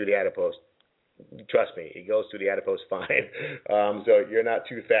get through the adipose? Trust me, it goes through the adipose fine. So you're not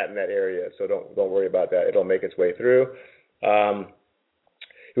too fat in that area, so don't worry about that. It'll make its way through.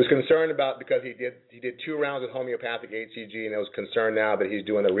 He was concerned about, because he did 2 rounds of homeopathic HCG, and I was concerned now that he's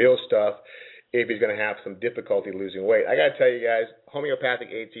doing the real stuff, if he's going to have some difficulty losing weight. I got to tell you guys, homeopathic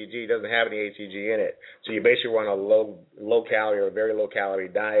HCG doesn't have any HCG in it. So you basically run a low calorie or very low calorie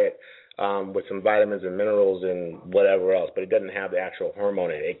diet with some vitamins and minerals and whatever else, but it doesn't have the actual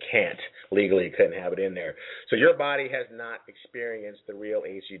hormone in it. It can't. Legally, it couldn't have it in there. So your body has not experienced the real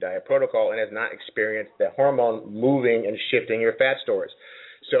HCG diet protocol and has not experienced the hormone moving and shifting your fat stores.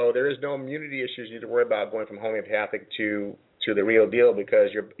 So there is no immunity issues you need to worry about going from homeopathic to the real deal, because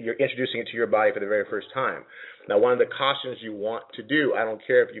you're introducing it to your body for the very first time. Now, one of the cautions you want to do, I don't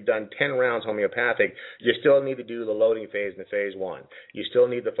care if you've done 10 rounds homeopathic, you still need to do the loading phase in the phase 1. You still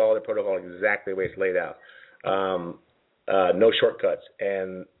need to follow the protocol exactly the way it's laid out. No shortcuts,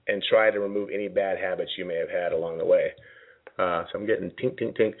 and try to remove any bad habits you may have had along the way. So I'm getting tink,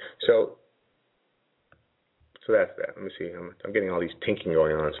 tink, tink. So that's that. Let me see. I'm getting all these tinking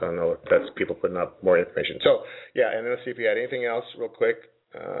going on, so I know that's people putting up more information. So, yeah, and let's see if we had anything else real quick.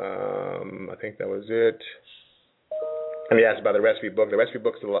 I think that was it. And he asked about the recipe book. The recipe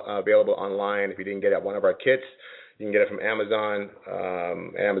book's available online. If you didn't get it at one of our kits, you can get it from Amazon.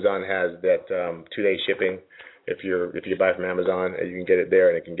 Amazon has that 2-day shipping. If you buy from Amazon, you can get it there,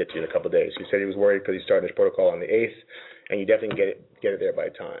 and it can get to you in a couple of days. He said he was worried because he's starting his protocol on the 8th, and you definitely get it there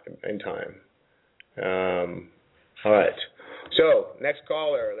in time. All right. So next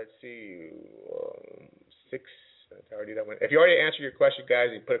caller, let's see, 6. I already that one. If you already answered your question,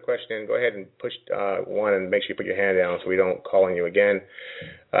 guys, you put a question in. Go ahead and push 1, and make sure you put your hand down so we don't call on you again.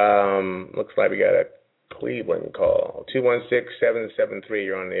 Looks like we got a Cleveland call. 216-773.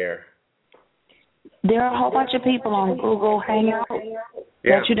 You're on the air. There are a whole bunch of people on Google Hangout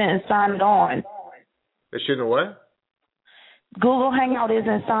that you didn't sign it on. They shouldn't what? Google Hangout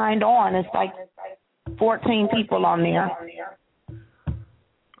isn't signed on. It's like 14 people on there.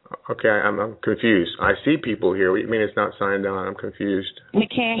 Okay, I'm confused. I see people here. What do you mean it's not signed on? I'm confused. We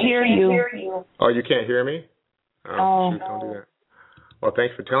can't hear you. Oh, you can't hear me? Oh, shoot, don't do that. Well,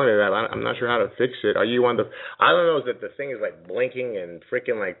 thanks for telling me that. I'm not sure how to fix it. Are you on the? I don't know. Is that the thing is like blinking and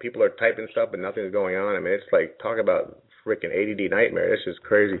freaking like people are typing stuff but nothing's going on? I mean, it's like talk about freaking ADD nightmare. This is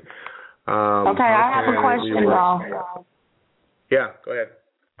crazy. Okay, I have a question though. Yeah, go ahead.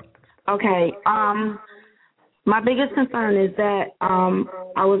 Okay. My biggest concern is that I'm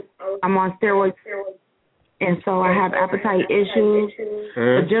on steroids, and so I have appetite issues,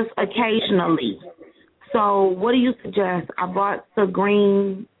 but just occasionally. So what do you suggest? I bought the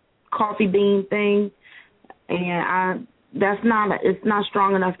green coffee bean thing, and it's not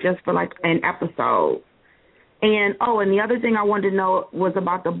strong enough just for like an episode. And and the other thing I wanted to know was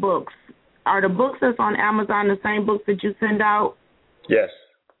about the books. Are the books that's on Amazon the same books that you send out? Yes.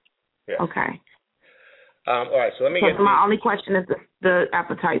 Okay. All right, so let me get... My only question is the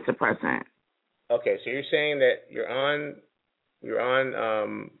appetite suppressant. Okay, so you're saying that you're on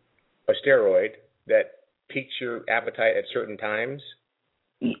a steroid that piques your appetite at certain times?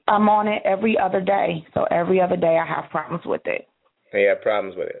 I'm on it every other day, so every other day I have problems with it. And you have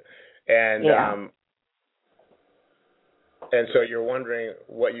problems with it. And and so you're wondering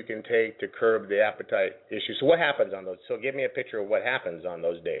what you can take to curb the appetite issue. So what happens on those? So give me a picture of what happens on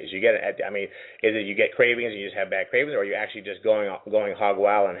those days. You get, is it you get cravings and you just have bad cravings, or are you actually just going hog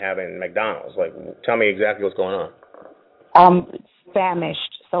wild and having McDonald's? Like, tell me exactly what's going on. I'm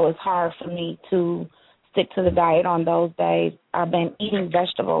famished, so it's hard for me to stick to the diet on those days. I've been eating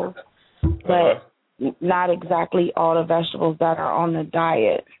vegetables, but not exactly all the vegetables that are on the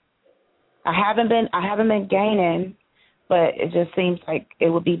diet. I haven't been gaining, but it just seems like it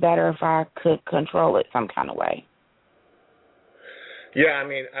would be better if I could control it some kind of way. Yeah,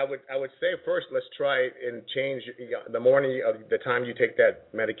 I would say first let's try and change the morning of the time you take that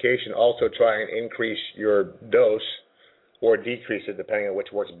medication. Also try and increase your dose or decrease it depending on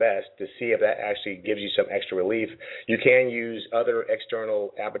which works best to see if that actually gives you some extra relief. You can use other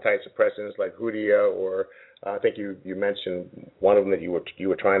external appetite suppressants like Hoodia, or I think you mentioned one of them that you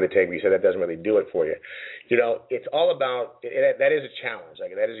were trying to take, but you said that doesn't really do it for you. It's all about that is a challenge.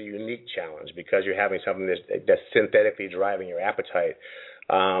 Like, that is a unique challenge because you're having something that's synthetically driving your appetite,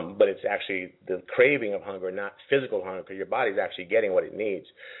 but it's actually the craving of hunger, not physical hunger, because your body's actually getting what it needs.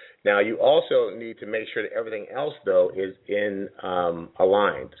 Now, you also need to make sure that everything else, though, is in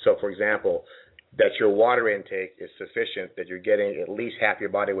aligned. So, for example, that your water intake is sufficient, that you're getting at least half your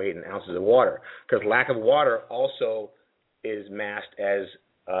body weight in ounces of water, because lack of water also is masked as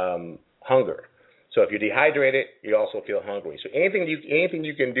hunger. So if you're dehydrated, you also feel hungry. So anything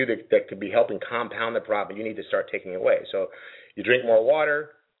you can do that could be helping compound the problem, you need to start taking away. So you drink more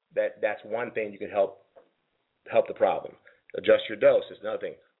water, that's one thing you can help the problem. Adjust your dose is another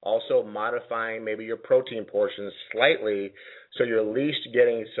thing. Also modifying maybe your protein portions slightly so you're at least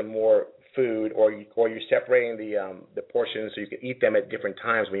getting some more food, or you're separating the portions so you can eat them at different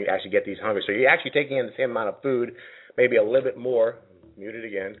times when you actually get these hungers. So you're actually taking in the same amount of food, maybe a little bit more, muted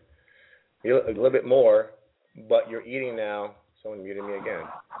again, a little bit more, but you're eating now. Someone muted me again.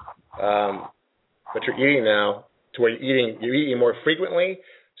 But you're eating now to where you're eating more frequently.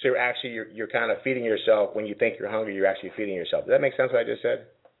 So you're kind of feeding yourself. When you think you're hungry, you're actually feeding yourself. Does that make sense what I just said?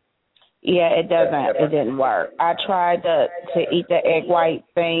 Yeah, it doesn't. It didn't work. I tried to eat the egg white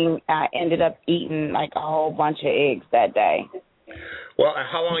thing. I ended up eating like a whole bunch of eggs that day. Well,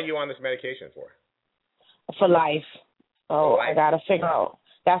 how long are you on this medication for? For life. So I got to figure out.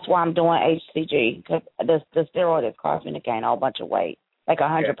 That's why I'm doing HCG, because the steroid has caused me to gain a whole bunch of weight, like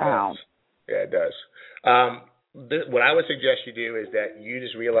 100 pounds. Yeah, it does. What I would suggest you do is that you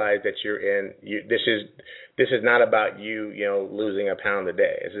just realize that this is not about you losing a pound a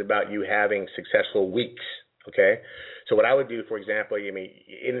day. It's about you having successful weeks Okay? So what I would do, for example, I mean,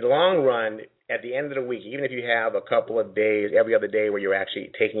 in the long run, at the end of the week, even if you have a couple of days, every other day where you're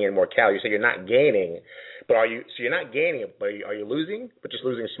actually taking in more calories, so you're not gaining, but you're not gaining, but are you losing, but just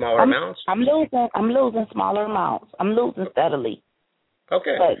losing smaller amounts? I'm losing smaller amounts. I'm losing steadily.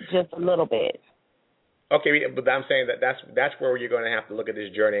 Okay. But just a little bit. Okay, but I'm saying that's where you're going to have to look at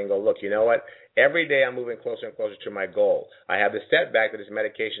this journey and go, look, you know what? Every day I'm moving closer and closer to my goal. I have this setback that this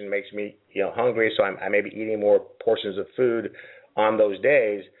medication makes me, hungry, so I may be eating more portions of food on those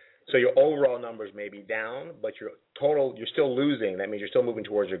days. So your overall numbers may be down, but you're still losing. That means you're still moving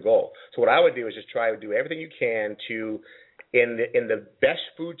towards your goal. So what I would do is just try to do everything you can to, in the best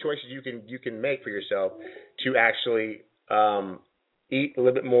food choices you can make for yourself, to actually eat a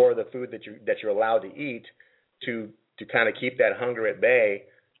little bit more of the food that you're allowed to eat to kind of keep that hunger at bay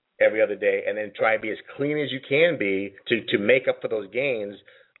every other day, and then try to be as clean as you can be to make up for those gains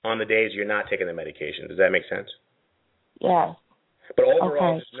on the days you're not taking the medication. Does that make sense? Yeah. But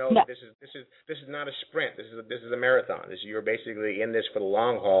overall, just know that this is not a sprint. This is a marathon. You're basically in this for the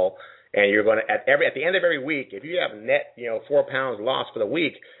long haul, and you're going to at the end of every week, if you have net 4 pounds lost for the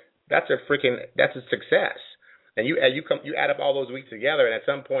week, that's a success. And you add up all those weeks together, and at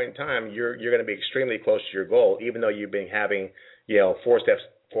some point in time, you're going to be extremely close to your goal, even though you've been having 4 steps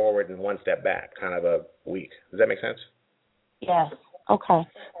forward and 1 step back, kind of a week. Does that make sense? Yes. Okay.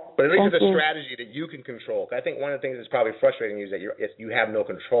 But at least it's a strategy that you can control. I think one of the things that's probably frustrating you is that you have no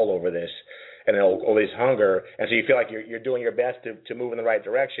control over this and all this hunger, and so you feel like you're doing your best to move in the right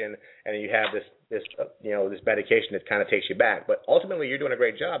direction, and you have this medication that kind of takes you back. But ultimately, you're doing a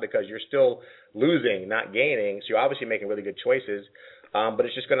great job because you're still losing, not gaining. So you're obviously making really good choices, but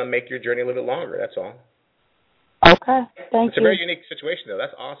it's just going to make your journey a little bit longer. That's all. Okay. Thank you. It's a very unique situation, though.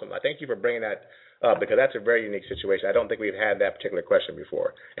 That's awesome. I thank you for bringing that up because that's a very unique situation. I don't think we've had that particular question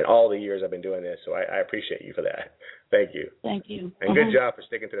before in all the years I've been doing this, so I appreciate you for that. Thank you. Thank you. And good job for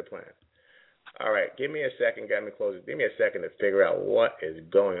sticking to the plan. All right, give me a second. Give me a second to figure out what is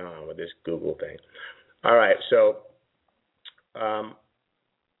going on with this Google thing. All right, so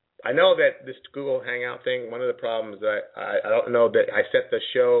I know that this Google Hangout thing, one of the problems that I don't know that I set the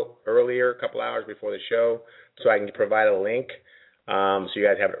show earlier, a couple hours before the show, so I can provide a link so you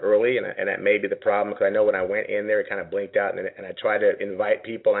guys have it early, and that may be the problem because I know when I went in there, it kind of blinked out, and I tried to invite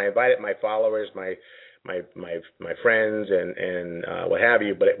people, and I invited my followers, my friends and what have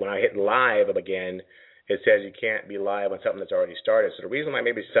you, but when I hit live again, it says you can't be live on something that's already started. So the reason why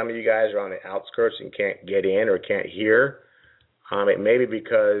maybe some of you guys are on the outskirts and can't get in or can't hear, it may be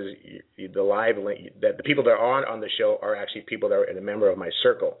because the live link, that the people that are on the show are actually people that are a member of my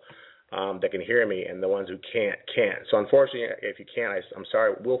circle that can hear me, and the ones who can't. So unfortunately, if you can't, I'm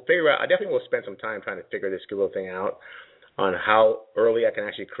sorry. We'll figure out. I definitely will spend some time trying to figure this Google thing out on how early I can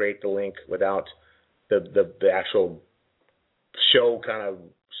actually create the link without the actual show kind of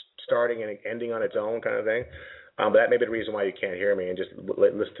starting and ending on its own kind of thing. But that may be the reason why you can't hear me, and just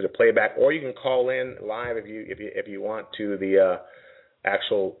listen to the playback. Or you can call in live if you want to the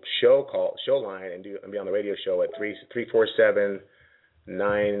actual show line and be on the radio show at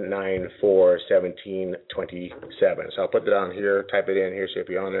 347-994-1727. So I'll put that on here. Type it in here. So if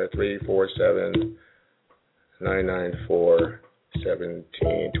you're on there,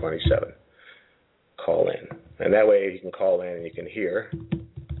 347-994-1727. Call in, and that way you can call in and you can hear,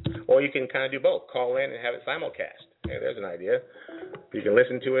 or you can kind of do both. Call in and have it simulcast. Hey, there's an idea. You can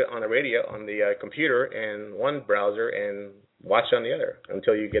listen to it on the radio, on the computer, and one browser, and watch on the other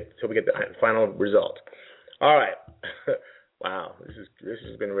until we get the final result. All right. Wow, this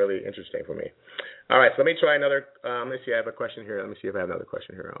has been really interesting for me. All right, so let me try another. Let me see. I have a question here. Let me see if I have another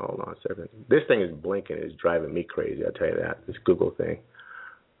question here. Hold on a second. This thing is blinking. It's driving me crazy. I'll tell you that. This Google thing.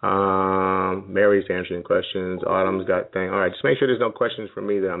 Mary's answering questions. Autumn's got thing. All right, just make sure there's no questions for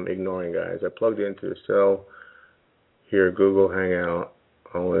me that I'm ignoring, guys. I plugged it into the cell here. Google Hangout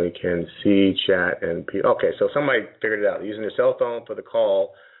only can see chat and okay. So somebody figured it out using their cell phone for the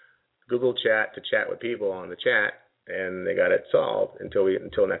call. Google Chat to chat with people on the chat, and they got it solved until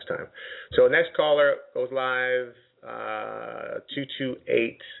next time. So next caller goes live.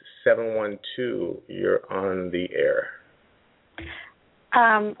 228-712. You're on the air.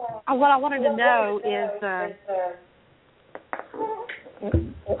 What I wanted to know is,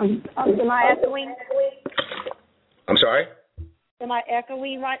 am I echoing? I'm sorry? Am I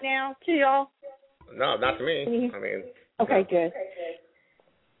echoing right now to y'all? No, not to me. I mean. Okay, good.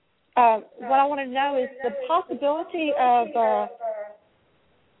 What I want to know is the possibility of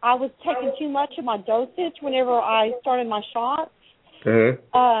I was taking too much of my dosage whenever I started my shots.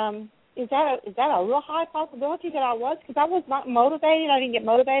 Mm-hmm. Is that a real high possibility that I was? Because I was not motivated. I didn't get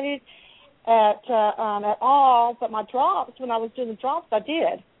motivated. at all. But my drops, when I was doing the drops, I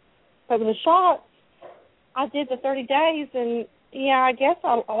did. But with the shots, I did the 30 days, and yeah, I guess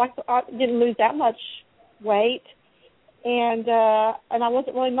I didn't lose that much weight, and I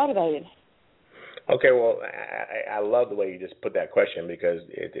wasn't really motivated. Okay, well, I love the way you just put that question because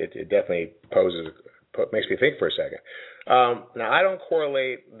it definitely makes me think for a second. Now, I don't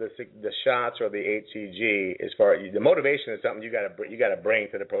correlate the shots or the HCG as far as the motivation is something you got to bring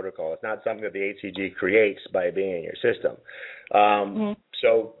to the protocol. It's not something that the HCG creates by being in your system.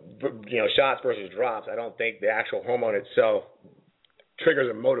 So, shots versus drops, I don't think the actual hormone itself triggers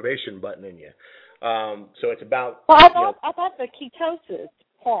a motivation button in you. So it's about. Well, I thought the ketosis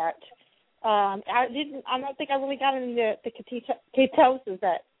part. I don't think I really got into the ketosis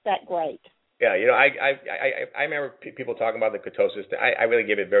that great. Yeah, I remember people talking about the ketosis. I really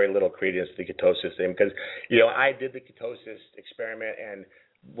give it very little credence to the ketosis thing because, I did the ketosis experiment and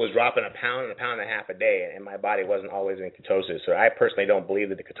was dropping a pound and a half a day, and my body wasn't always in ketosis. So I personally don't believe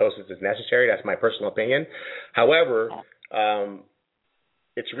that the ketosis is necessary. That's my personal opinion. However,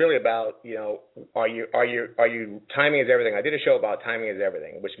 it's really about, are you timing is everything. I did a show about timing is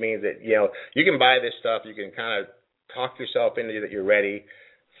everything, which means that, you can buy this stuff, you can kind of talk yourself into that you're ready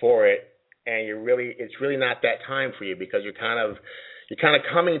for it, and it's really not that time for you because you're kind of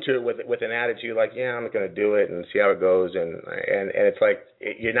coming to it with an attitude like, yeah, I'm going to do it and see how it goes, and it's like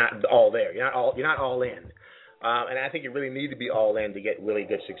you're not all there. You're not all in. And I think you really need to be all in to get really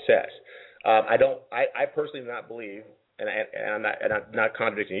good success. I personally do not believe, and I'm not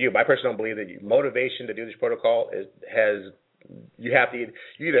contradicting you, but I personally don't believe that motivation to do this protocol you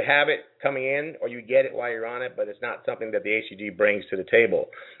either have it coming in or you get it while you're on it, but it's not something that the HCG brings to the table.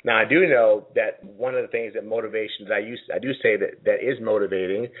 Now, I do know that one of the things that motivation that I do say that is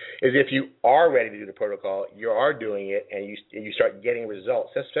motivating is if you are ready to do the protocol, you are doing it, and you start getting results.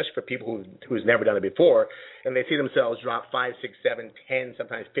 That's especially for people who's never done it before, and they see themselves drop 5, 6, 7, 10,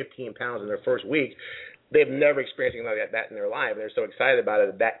 sometimes 15 pounds in their first week. They've never experienced anything like that in their life. They're so excited about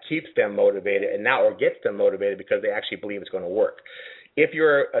it that keeps them motivated or gets them motivated because they actually believe it's going to work. If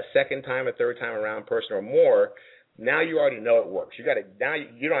you're a second time, a third time around person or more, now you already know it works. You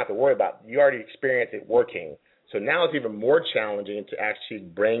don't have to worry about it. You already experienced it working. So now it's even more challenging to actually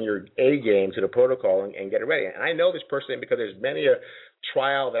bring your A game to the protocol and get it ready. And I know this personally because there's many a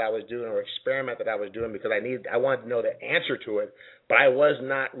trial that I was doing or experiment that I was doing because I wanted to know the answer to it, but I was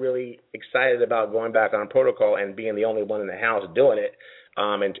not really excited about going back on protocol and being the only one in the house doing it,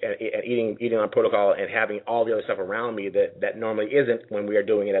 and eating on protocol and having all the other stuff around me that normally isn't when we are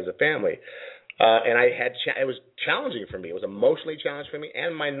doing it as a family. And it was challenging for me. It was emotionally challenging for me,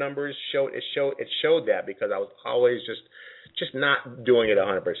 and my numbers showed that because I was always just not doing it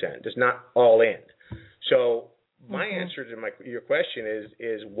 100%, just not all in. So my answer to your question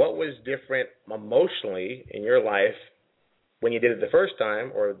is what was different emotionally in your life when you did it the first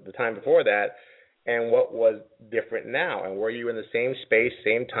time or the time before that, and what was different now, and were you in the same space,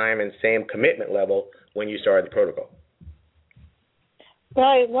 same time, and same commitment level when you started the protocol?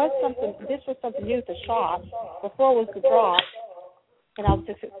 Well, this was something new with the shot. Before was the drop, and I was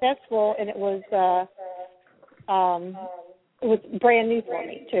successful, and it was brand new for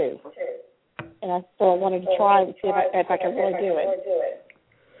me, too. And I still wanted to try and see if I could really do it.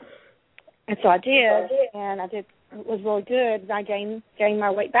 And so I did, and it was really good, and I gained my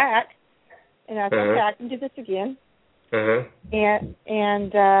weight back, and I thought, okay, I can do this again.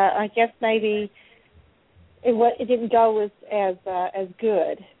 And I guess maybe it didn't go as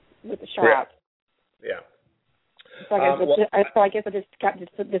good with the shot. Yeah. So I guess I just got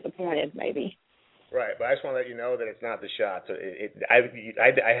disappointed, maybe. Right, but I just want to let you know that it's not the shot. So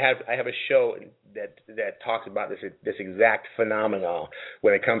I have a show that talks about this exact phenomenon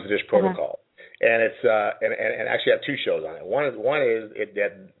when it comes to this protocol, and it's and actually I have two shows on it. One is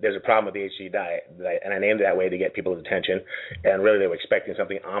that there's a problem with the HCG diet, and I named it that way to get people's attention, and really they were expecting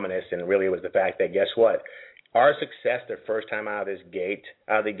something ominous, and really it was the fact that guess what? Our success the first time out of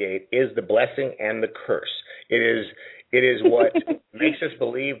the gate is the blessing and the curse. It is what makes us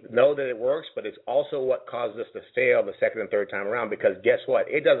know that it works, but it's also what causes us to fail the second and third time around because guess what?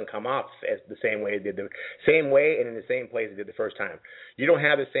 It doesn't come off as the same way it did the same way and in the same place it did the first time. You don't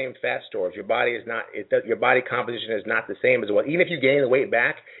have the same fat storage. Your body is not. Your body composition is not the same as what. Even if you gain the weight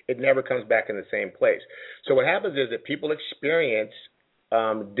back, it never comes back in the same place. So what happens is that people experience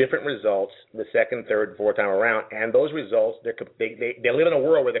different results the second, third, fourth time around, and those results they live in a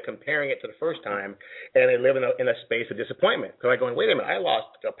world where they're comparing it to the first time, and they live in a space of disappointment. So they're going, wait a minute, I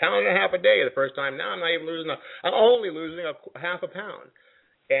lost 1.5 pounds a day the first time. Now I'm only losing a half a pound,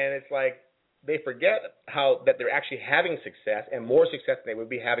 and it's like they forget that they're actually having success and more success than they would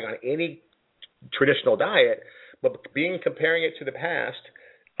be having on any traditional diet, but comparing it to the past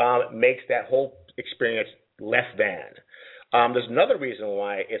makes that whole experience less than. There's another reason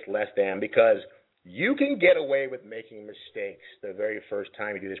why it's less than, because you can get away with making mistakes the very first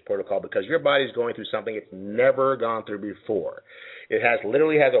time you do this protocol because your body's going through something it's never gone through before. It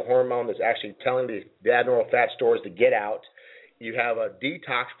literally has a hormone that's actually telling the abnormal fat stores to get out. You have a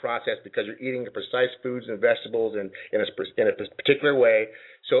detox process because you're eating the precise foods and vegetables in a particular way.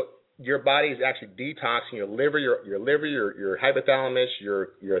 So your body is actually detoxing your liver, your hypothalamus,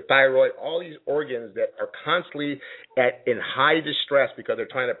 your thyroid, all these organs that are constantly in high distress because they're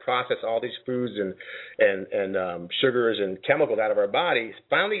trying to process all these foods and sugars and chemicals out of our bodies.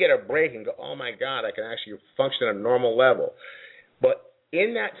 Finally get a break and go, oh my God, I can actually function at a normal level. But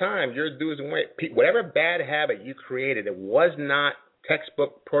in that time, you're losing weight. Whatever bad habit you created that was not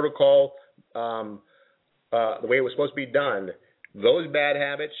textbook protocol the way it was supposed to be done, those bad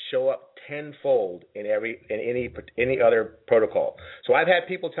habits show up tenfold in any other protocol. So I've had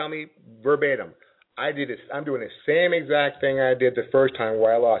people tell me verbatim, I'm doing the same exact thing I did the first time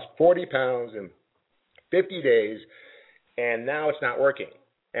where I lost 40 pounds in 50 days, and now it's not working.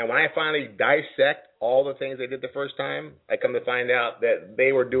 And when I finally dissect all the things they did the first time, I come to find out that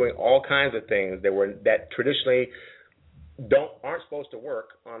they were doing all kinds of things that traditionally aren't supposed to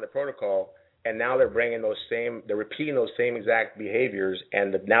work on the protocol. And now they're repeating those same exact behaviors,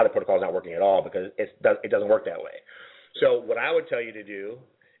 and now the protocol is not working at all because it doesn't work that way. So what I would tell you to do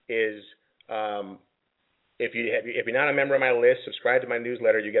is, if you're not a member of my list, subscribe to my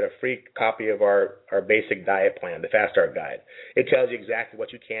newsletter. You get a free copy of our basic diet plan, the Fast Start Guide. It tells you exactly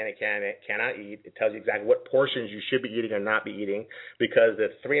what you can and cannot eat. It tells you exactly what portions you should be eating or not be eating, because the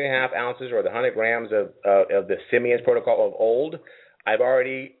 3.5 ounces or the 100 grams of the Simeon's protocol of old, I've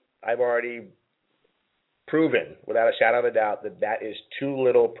already proven without a shadow of a doubt that is too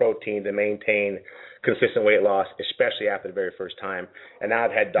little protein to maintain consistent weight loss, especially after the very first time. And now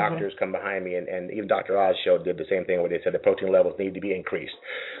I've had doctors come behind me, and even Dr. Oz did the same thing where they said the protein levels need to be increased.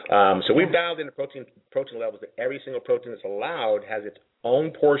 So we've dialed in the protein levels that every single protein that's allowed has its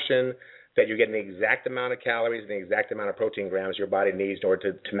own portion, that you're getting the exact amount of calories and the exact amount of protein grams your body needs in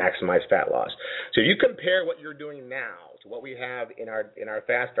order to maximize fat loss. So if you compare what you're doing now to what we have in our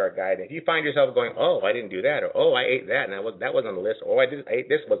Fast Start Guide, and if you find yourself going, oh, I didn't do that, or oh, I ate that and that wasn't on the list, or I ate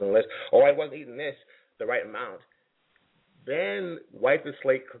this wasn't on the list, or I wasn't eating this the right amount, then wipe the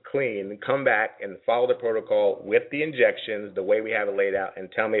slate clean and come back and follow the protocol with the injections the way we have it laid out,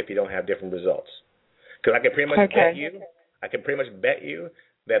 and tell me if you don't have different results. Because I can pretty much bet you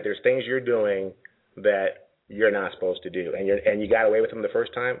that there's things you're doing that you're not supposed to do, and you got away with them the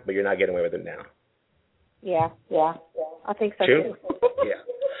first time, but you're not getting away with it now. Yeah, I think so too. Yeah.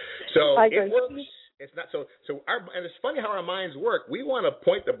 So it works. agree. It's not so. And it's funny how our minds work. We want to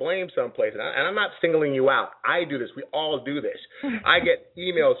point the blame someplace, and I'm not singling you out. I do this. We all do this. I get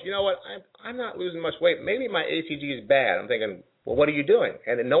emails. You know what? I'm not losing much weight. Maybe my HCG is bad. I'm thinking, well, what are you doing?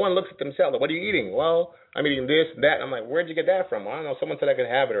 And then no one looks at themselves. What are you eating? Well, I'm eating this and that. And I'm like, where'd you get that from? Well, I don't know. Someone said I could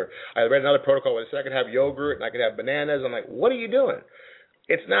have it, or I read another protocol where it said I could have yogurt and I could have bananas. I'm like, what are you doing?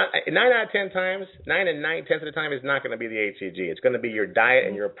 It's not 9 out of 10 times. 9 and 9/10 of the time is not going to be the HCG. It's going to be your diet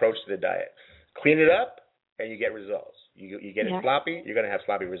and your approach to the diet. Clean it up, and you get results. You get it sloppy, you're going to have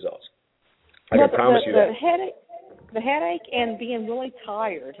sloppy results. I can promise you that. The headache and being really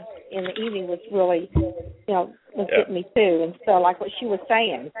tired in the evening was really, was getting me too. And so, like what she was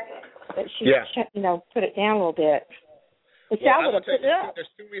saying, that she, put it down a little bit. Well, I will tell you, there's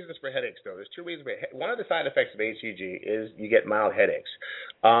two reasons for headaches, though. There's two reasons. One of the side effects of HCG is you get mild headaches.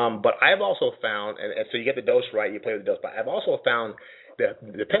 But I've also found, and so you get the dose right, you play with the dose, but I've also found that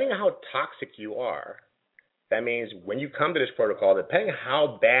depending on how toxic you are, that means when you come to this protocol, depending on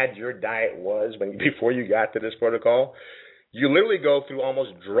how bad your diet was before you got to this protocol, you literally go through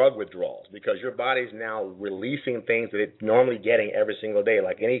almost drug withdrawals because your body's now releasing things that it's normally getting every single day,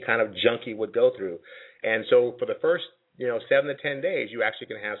 like any kind of junkie would go through. And so for the first 7 to 10 days, you actually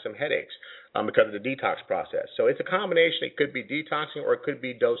can have some headaches because of the detox process. So it's a combination. It could be detoxing or it could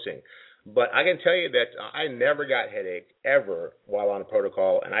be dosing. But I can tell you that I never got headache ever while on a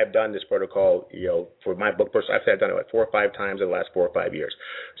protocol, and I've done this protocol, for my book person. I've done it 4 or 5 times in the last 4 or 5 years.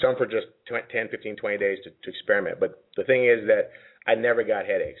 Some for just 10, 15, 20 days to experiment. But the thing is that I never got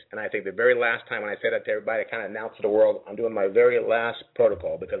headaches. And I think the very last time when I said that to everybody, I kind of announced to the world, I'm doing my very last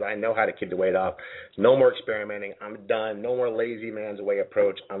protocol because I know how to keep the weight off. No more experimenting. I'm done. No more lazy man's way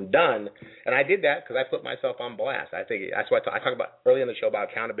approach. I'm done. And I did that because I put myself on blast. I think that's what I talked about early in the show about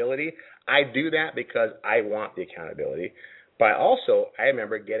accountability. I do that because I want the accountability. But I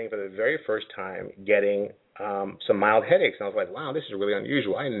remember getting for the very first time, some mild headaches. And I was like, wow, this is really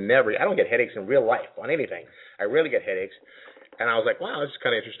unusual. I don't get headaches in real life on anything. I rarely get headaches. And I was like, wow, this is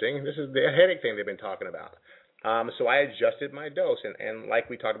kind of interesting. This is the headache thing they've been talking about. So I adjusted my dose. And like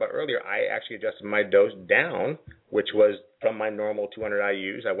we talked about earlier, I actually adjusted my dose down, which was from my normal 200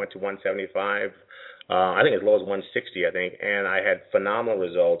 IUs. I went to 175, I think as low as 160, I think. And I had phenomenal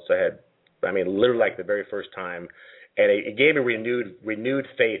results. Literally like the very first time. And it gave me renewed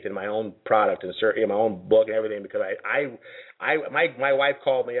faith in my own product and in my own book and everything, because my wife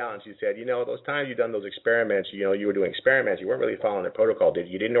called me out and she said, those times you've done those experiments, you were doing experiments, you weren't really following the protocol.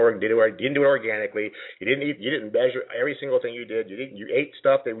 You didn't do it organically. You didn't measure every single thing you did. You ate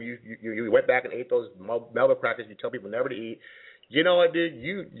stuff that you went back and ate those Melba practices you tell people never to eat. You know what, dude?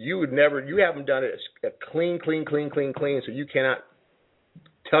 You haven't done it clean. So you cannot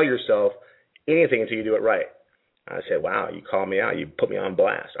tell yourself anything until you do it right. I said, wow, you called me out. You put me on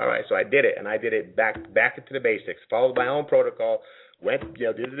blast. All right, so I did it, and I did it back into the basics, followed my own protocol, did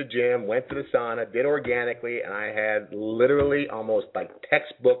the gym, went to the sauna, did organically, and I had literally almost like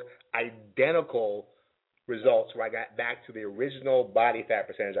textbook identical results where I got back to the original body fat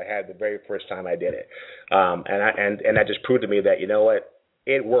percentage I had the very first time I did it. And that just proved to me that, you know what,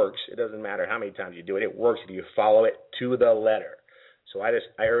 it works. It doesn't matter how many times you do it. It works if you follow it to the letter. So I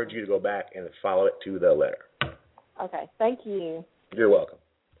urge you to go back and follow it to the letter. Okay, thank you. You're welcome.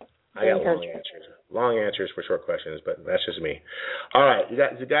 I got long answers for short questions, but that's just me. All right, you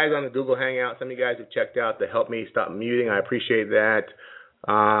guys on the Google Hangout. Some of you guys have checked out to help me stop muting. I appreciate that.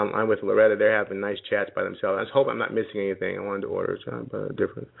 I'm with Loretta. They're having nice chats by themselves. I just hope I'm not missing anything. I wanted to order something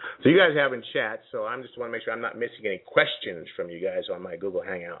different. So you guys are having chats, so I just want to make sure I'm not missing any questions from you guys on my Google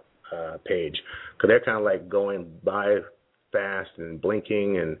Hangout page, because they're kind of like going by fast and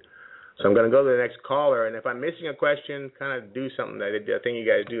blinking, and so I'm going to go to the next caller, and if I'm missing a question, kind of do something that thing you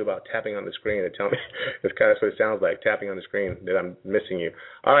guys do about tapping on the screen to tell me. It's kind of what it sounds like, tapping on the screen, that I'm missing you.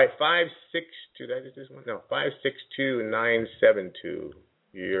 All right, 562, did I just do this one? No, 562-972.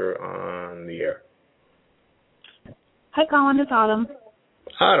 You're on the air. Hi, Colin. It's Autumn.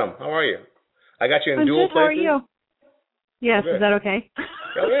 Autumn, how are you? I got you in dual good. places. How are you? Yes, is that okay?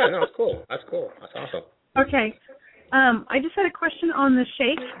 Oh, yeah, no, it's cool. That's cool. That's awesome. Okay. I just had a question on the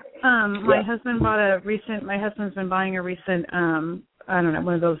shake. My husband's been buying a recent,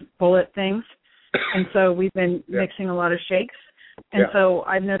 one of those bullet things. And so we've been mixing a lot of shakes. And so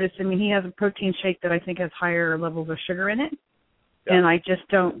I've noticed, he has a protein shake that I think has higher levels of sugar in it. Yeah. And I just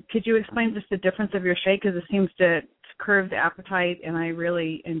could you explain just the difference of your shake? Because it seems to curb the appetite, and I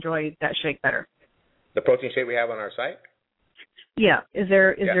really enjoy that shake better. The protein shake we have on our site? Yeah. Is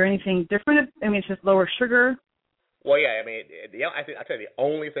there anything different? It's just lower sugar. Well, yeah, I'll tell you, the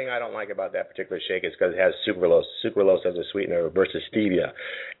only thing I don't like about that particular shake is because it has sucralose. Sucralose as a sweetener versus stevia.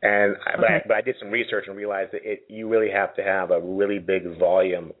 But I did some research and realized that you really have to have a really big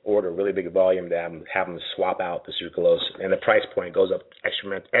volume to have them swap out the sucralose, and the price point goes up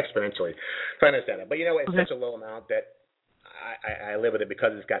exponentially. So I understand that. But, it's such a low amount that I live with it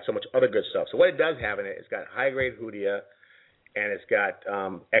because it's got so much other good stuff. So what it does have in it, it's got high-grade Hoodia, and it's got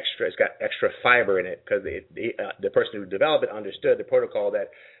extra fiber in it, because the person who developed it understood the protocol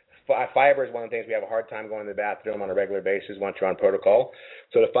that fiber is one of the things we have a hard time going to the bathroom on a regular basis once you're on protocol.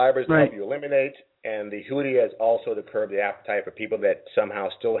 So the fibers help you eliminate, and the Hoodia is also to curb the appetite for people that somehow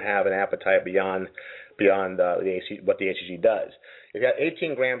still have an appetite beyond what the HCG does. It's got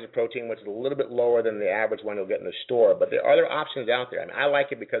 18 grams of protein, which is a little bit lower than the average one you'll get in the store, but there are other options out there. I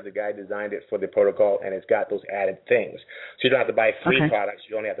like it because the guy designed it for the protocol, and it's got those added things. So you don't have to buy 3 products;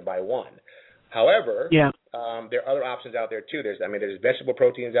 you only have to buy 1. However, there are other options out there too. There's vegetable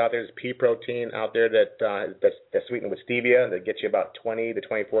proteins out there. There's pea protein out there that's sweetened with stevia that gets you about 20 to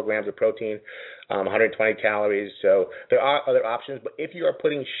 24 grams of protein, 120 calories. So there are other options. But if you are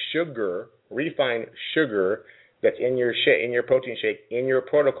putting sugar, refined sugar, that's in your protein shake, in your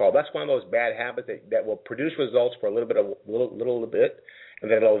protocol, that's one of those bad habits that will produce results for a little bit,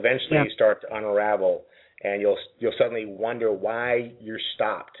 and then it'll eventually start to unravel. And you'll suddenly wonder why you're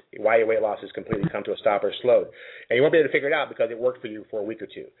stopped, why your weight loss has completely come to a stop or slowed. And you won't be able to figure it out because it worked for you for a week or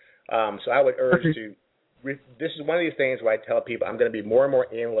two. So I would urge this is one of these things where I tell people I'm going to be more and more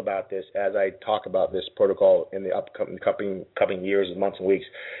anal about this as I talk about this protocol in the upcoming years and months and weeks.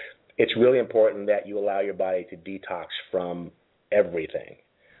 It's really important that you allow your body to detox from everything.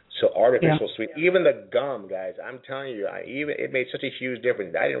 So artificial sweet, even the gum, guys, I'm telling you, it made such a huge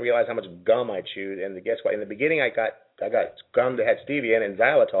difference. I didn't realize how much gum I chewed, and guess what? In the beginning, I got gum that had stevia in it and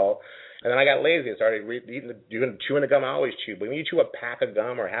xylitol, and then I got lazy and started chewing the gum I always chew. But when you chew a pack of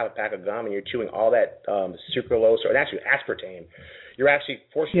gum or have a pack of gum and you're chewing all that sucralose, or actually aspartame, you're actually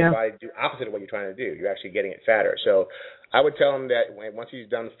forcing your body to do opposite of what you're trying to do. You're actually getting it fatter. So I would tell him that once he's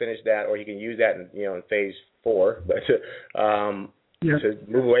done, finish that, or he can use that in phase 4, but to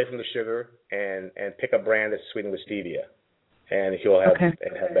move away from the sugar and pick a brand that's sweetened with stevia, and he'll have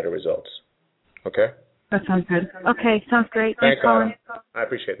better results. Okay. That sounds good. Okay, sounds great. Thanks Colin. I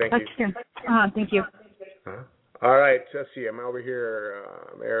appreciate it. Thank you. Thank you. All right, let's see. I'm over here.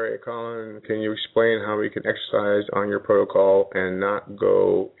 Area Colin, can you explain how we can exercise on your protocol and not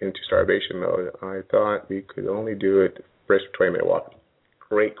go into starvation mode? I thought we could only do it brisk 20-minute walk.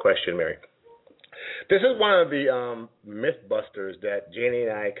 Great question, Mary. This is one of the myth busters that Janie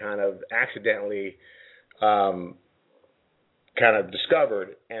and I kind of accidentally kind of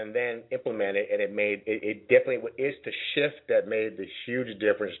discovered and then implemented, and it definitely is the shift that made the huge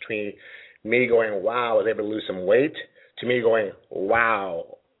difference between me going, wow, I was able to lose some weight, to me going,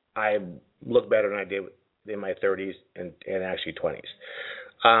 wow, I look better than I did in my 30s and actually 20s.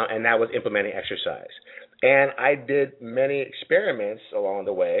 And that was implementing exercise. And I did many experiments along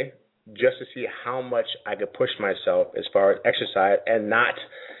the way just to see how much I could push myself as far as exercise and not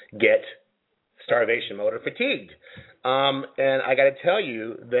get starvation mode or fatigued. And I got to tell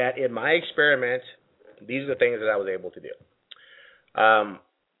you that in my experiment, these are the things that I was able to do.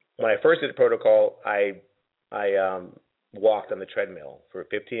 When I first did the protocol, I walked on the treadmill for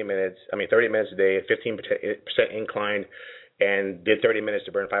 30 minutes a day, 15% incline, and did 30 minutes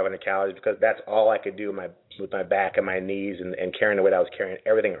to burn 500 calories because that's all I could do with my back and my knees and carrying the weight I was carrying.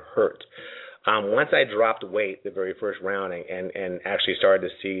 Everything hurt. Once I dropped weight the very first round and actually started to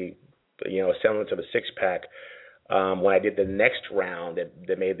see, a semblance of a six-pack, when I did the next round that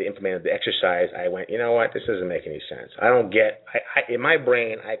implemented the exercise, I went, you know what, this doesn't make any sense. I don't get, in my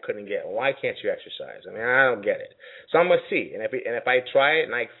brain, I couldn't get, why can't you exercise? I mean, I don't get it. So I'm going to see. And if I try it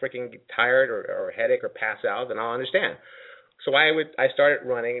and I freaking get tired or headache or pass out, then I'll understand. So I started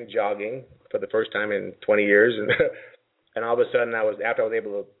running and jogging for the first time in 20 years. And all of a sudden, after I was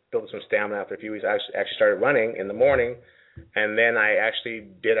able to build some stamina after a few weeks, I actually started running in the morning. And then I actually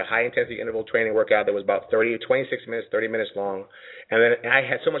did a high-intensity interval training workout that was about 26 minutes, 30 minutes long. And then I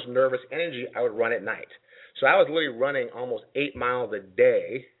had so much nervous energy, I would run at night. So I was literally running almost 8 miles a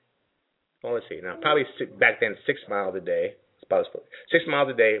day. Well, let's see. Now, probably back then 6 miles a day. It's about 6 miles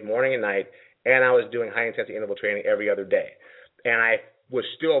a day, morning and night. And I was doing high-intensity interval training every other day. And I was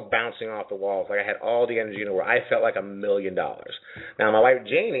still bouncing off the walls. Like I had all the energy in the world. I felt like $1 million. Now, my wife,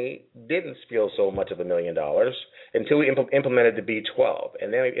 Janie, didn't feel so much of $1 million until we implemented the B12.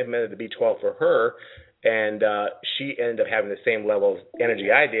 And then we implemented the B12 for her, and she ended up having the same level of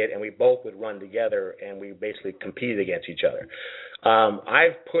energy I did, and we both would run together, and we basically competed against each other.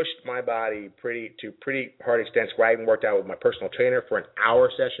 I've pushed my body to pretty hard extents where I even worked out with my personal trainer for an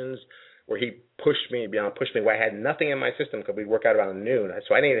hour sessions, where he pushed me where I had nothing in my system because we'd work out around noon.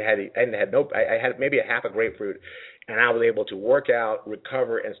 So I had maybe a half a grapefruit, and I was able to work out,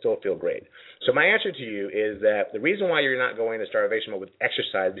 recover, and still feel great. So my answer to you is that the reason why you're not going into starvation mode with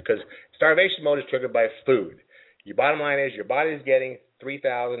exercise, because starvation mode is triggered by food. Your bottom line is your body is getting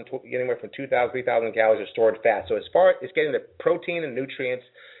anywhere from 2,000, 3,000 calories of stored fat. So as far as getting the protein and nutrients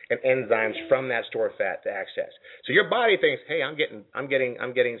and enzymes from that stored fat to access. So your body thinks, hey, I'm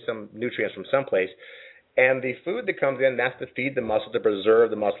getting some nutrients from someplace, and the food that comes in, that's to feed the muscle, to preserve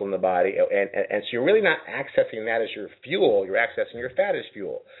the muscle in the body, and so you're really not accessing that as your fuel. You're accessing your fat as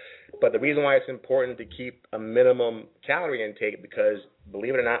fuel. But the reason why it's important to keep a minimum calorie intake, because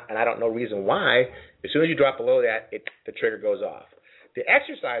believe it or not, and I don't know reason why, as soon as you drop below that, the trigger goes off. The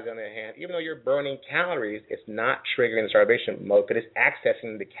exercise, on the other hand, even though you're burning calories, it's not triggering the starvation mode, but it's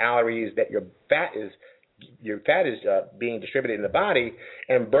accessing the calories that your fat is being distributed in the body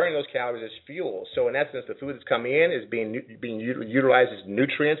and burning those calories as fuel. So in essence, the food that's coming in is being utilized as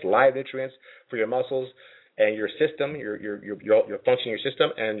nutrients, live nutrients for your muscles and your system, your function in your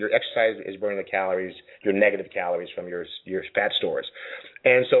system, and your exercise is burning the calories, your negative calories from your fat stores.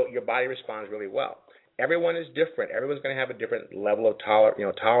 And so your body responds really well. Everyone is different. Everyone's going to have a different level of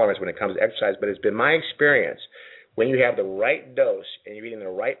tolerance when it comes to exercise, but it's been my experience when you have the right dose and you're eating the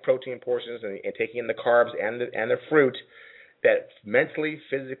right protein portions and taking in the carbs and the fruit, that mentally,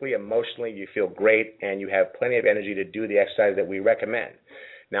 physically, emotionally you feel great and you have plenty of energy to do the exercise that we recommend.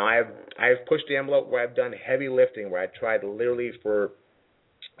 Now, I've pushed the envelope where I've done heavy lifting, where I tried literally for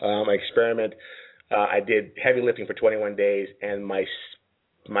my experiment. I did heavy lifting for 21 days, and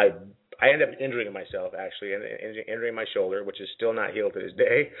I ended up injuring myself, actually, and injuring my shoulder, which is still not healed to this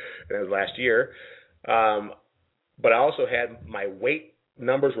day. And it was last year. But I also had my weight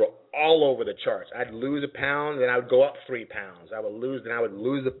numbers were all over the charts. I'd lose a pound, then I would go up 3 pounds. I would lose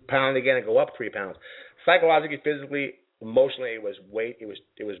a pound again and go up 3 pounds. Psychologically, physically, Emotionally, it was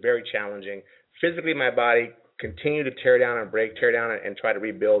very challenging. Physically, my body continued to tear down and try to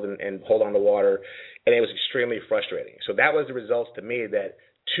rebuild and hold on to water, and it was extremely frustrating. So that was the results to me that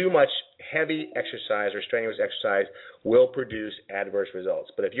too much heavy exercise or strenuous exercise will produce adverse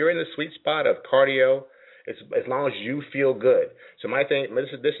results. But if you're in the sweet spot of cardio, it's as long as you feel good. So my thing,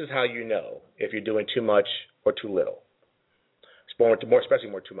 this is how you know if you're doing too much or too little. Especially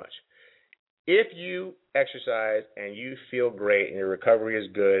more too much. If you exercise and you feel great and your recovery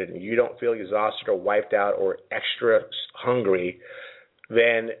is good and you don't feel exhausted or wiped out or extra hungry,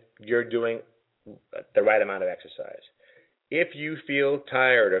 then you're doing the right amount of exercise. If you feel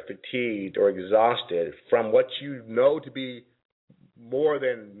tired or fatigued or exhausted from what you know to be more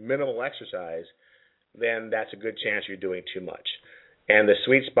than minimal exercise, then that's a good chance you're doing too much. And the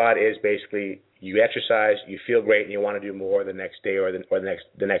sweet spot is basically you exercise, you feel great, and you want to do more the next day or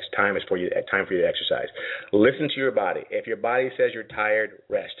the next time is time for you to exercise. Listen to your body. If your body says you're tired,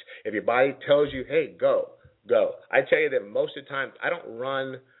 rest. If your body tells you, hey, go. I tell you that most of the time I don't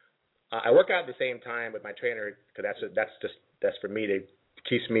run. I work out at the same time with my trainer because that's for me to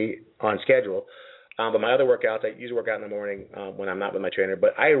keeps me on schedule. But my other workouts, I usually work out in the morning when I'm not with my trainer.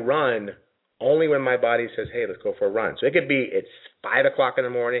 But I run only when my body says, hey, let's go for a run. So it could be it's 5 o'clock in the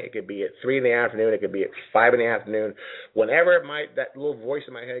morning. It could be at 3 in the afternoon. It could be at 5 in the afternoon. Whenever that little voice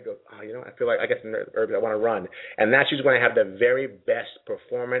in my head goes, oh, I feel like I get some nerves. I want to run. And that's usually when I have the very best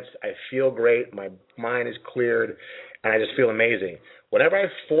performance. I feel great. My mind is cleared, and I just feel amazing. Whenever I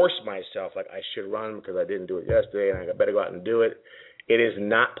force myself, like I should run because I didn't do it yesterday and I better go out and do it, it is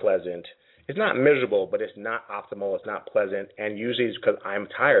not pleasant. It's not miserable, but it's not optimal. It's not pleasant, and usually it's because I'm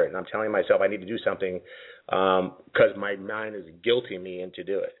tired, and I'm telling myself I need to do something because my mind is guilting me into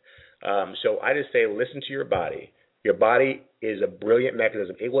do it. So I just say listen to your body. Your body is a brilliant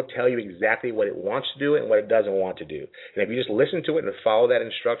mechanism. It will tell you exactly what it wants to do and what it doesn't want to do. And if you just listen to it and follow that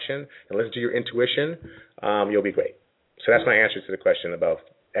instruction and listen to your intuition, you'll be great. So that's my answer to the question about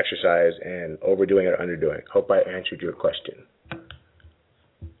exercise and overdoing it or underdoing. Hope I answered your question.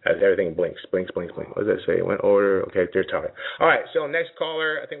 As everything blinks. What does that say? It went over. Okay, they're talking. All right, so next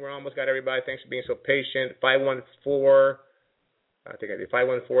caller. I think we're almost got everybody. Thanks for being so patient.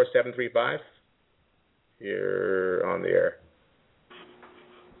 514-735. You're on the air.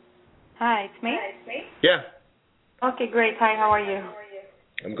 Hi, it's me? Yeah. Okay, great. Hi, how are you?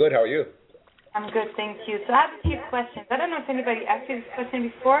 I'm good. How are you? I'm good, thank you. So I have a few questions. I don't know if anybody asked you this question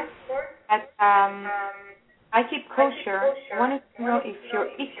before. I keep kosher. I wanted to know if your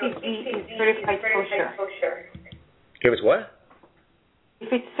HCG is certified kosher. If it's what? If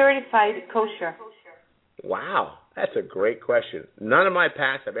it's certified kosher. Wow, that's a great question. None of my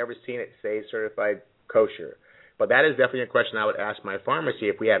packs I've ever seen it say certified kosher. But that is definitely a question I would ask my pharmacy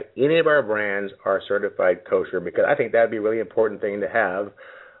if we have any of our brands are certified kosher, because I think that would be a really important thing to have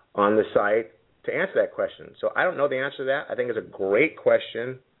on the site to answer that question. So I don't know the answer to that. I think it's a great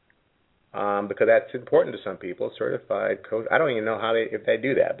question. Because that's important to some people, certified kosher. I don't even know if they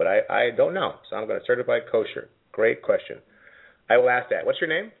do that, but I don't know. So I'm going to certified kosher. Great question. I will ask that. What's your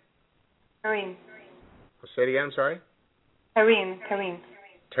name? Tareen. Say it again, I'm sorry? Tareen.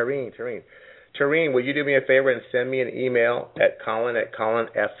 Tareen, will you do me a favor and send me an email at Colin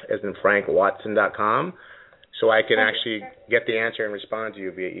F as in Frank Watson.com so I can actually get the answer and respond to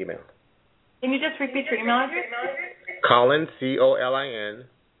you via email. Can you just repeat your email address? Colin, C-O-L-I-N,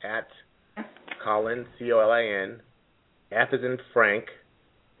 at Colin, C-O-L-I-N, F as in Frank,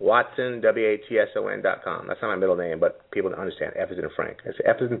 Watson, W-A-T-S-O-N.com. That's not my middle name, but people don't understand. F as in Frank. It's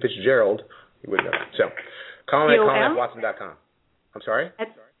F as in Fitzgerald. You wouldn't know that. So, Colin at ColinFWatson.com. I'm sorry?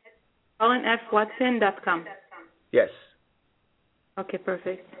 At ColinFWatson.com. Yes. Okay,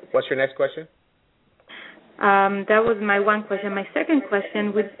 perfect. What's your next question? That was my one question. My second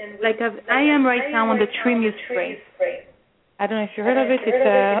question would, I am right now on the Tremuse spray. I don't know if you heard of it.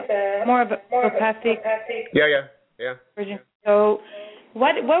 It's more of a homeopathic. Yeah. Version. So,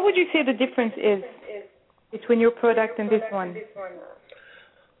 what would you say the difference is between your product and this one?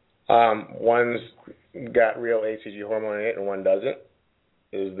 One's got real HCG hormone in it, and one doesn't.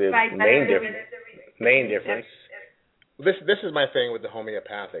 Is the main difference? This is my thing with the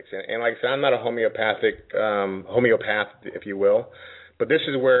homeopathics, and like I said, I'm not a homeopath, if you will. But this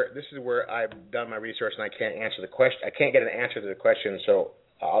is where I've done my research, and I can't answer the question. I can't get an answer to the question, so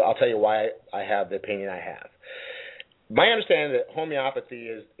I'll tell you why I have the opinion I have. My understanding that homeopathy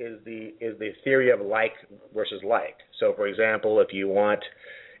is the theory of like versus like. So, for example, if you want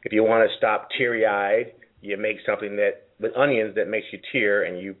to stop teary-eyed, you make something with onions that makes you tear,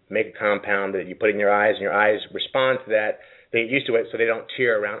 and you make a compound that you put in your eyes, and your eyes respond to that they get used to it so they don't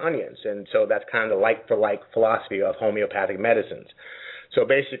tear around onions. And so that's kind of the like-for-like philosophy of homeopathic medicines. So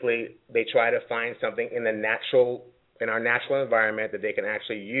basically, they try to find something in our natural environment that they can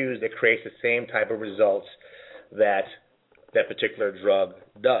actually use that creates the same type of results that that particular drug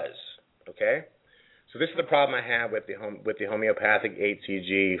does. Okay? So this is the problem I have with the homeopathic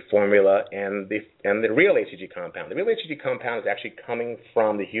HCG formula and the real HCG compound. The real HCG compound is actually coming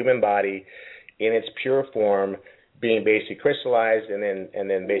from the human body in its pure form, being basically crystallized and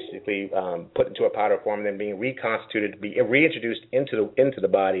then basically put into a powder form, and then being reconstituted, be reintroduced into the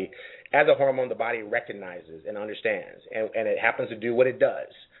body as a hormone the body recognizes and understands, and it happens to do what it does.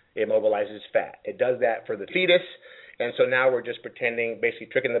 It mobilizes fat. It does that for the fetus. And so now we're just pretending, basically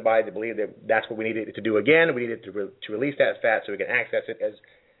tricking the body to believe that that's what we need it to do again. We need it to release that fat so we can access it as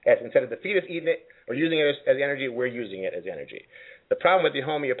instead of the fetus eating it or using it as energy, we're using it as energy. The problem with the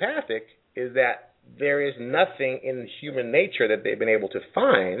homeopathic is that there is nothing in human nature that they've been able to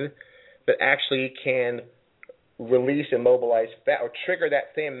find that actually can release and mobilize fat or trigger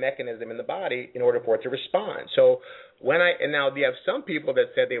that same mechanism in the body in order for it to respond. So now you have some people that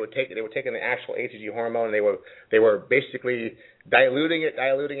said they were taking the actual HCG hormone, and they were basically diluting it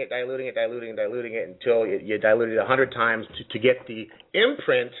until you dilute it 100 times to get the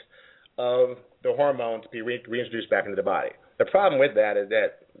imprint of the hormone to be reintroduced back into the body. The problem with that is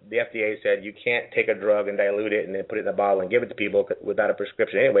that the FDA said you can't take a drug and dilute it and then put it in a bottle and give it to people without a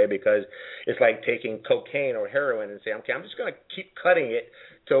prescription anyway, because it's like taking cocaine or heroin and saying, okay, I'm just going to keep cutting it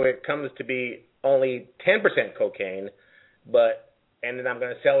till it comes to be only 10% cocaine, and then I'm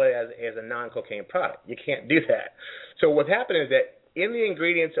going to sell it as a non-cocaine product. You can't do that. So what happened is that in the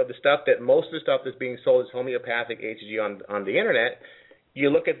ingredients of the stuff that most of the stuff that's being sold as homeopathic HCG on the internet, you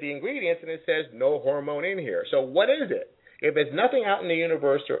look at the ingredients and it says no hormone in here. So what is it? If there's nothing out in the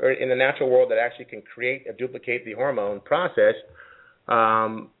universe or in the natural world that actually can create or duplicate the hormone process,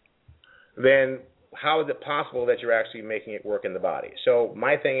 then how is it possible that you're actually making it work in the body? So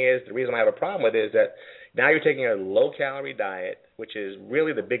my thing is, the reason I have a problem with it is that now you're taking a low-calorie diet, which is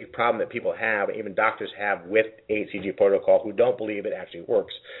really the big problem that people have, and even doctors have with HCG protocol, who don't believe it actually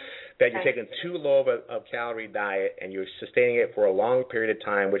works, that you're taking too low of a calorie diet and you're sustaining it for a long period of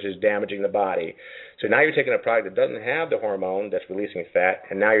time, which is damaging the body. So now you're taking a product that doesn't have the hormone that's releasing fat,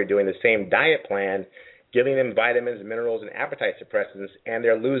 and now you're doing the same diet plan, giving them vitamins, minerals, and appetite suppressants, and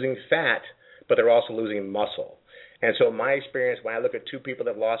they're losing fat, but they're also losing muscle. And so my experience, when I look at two people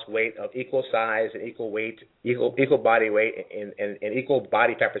that lost weight of equal size and equal weight, equal body weight and equal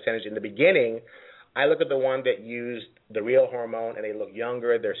body fat percentage in the beginning, I look at the one that used the real hormone and they look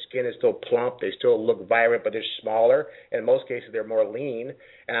younger, their skin is still plump, they still look vibrant, but they're smaller. In most cases, they're more lean.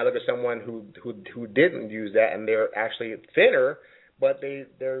 And I look at someone who didn't use that and they're actually thinner, but they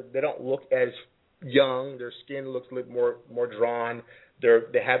don't look as young. Their skin looks a little more drawn.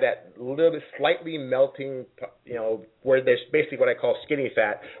 They have that little bit slightly melting, where there's basically what I call skinny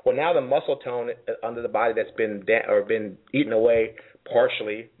fat. Well, now the muscle tone under the body that's been eaten away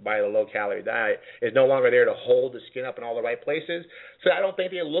partially by the low-calorie diet is no longer there to hold the skin up in all the right places. So I don't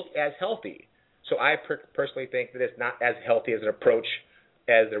think they look as healthy. So I personally think that it's not as healthy as an approach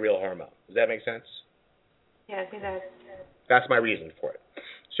as the real hormone. Does that make sense? Yes, it does. That's my reason for it.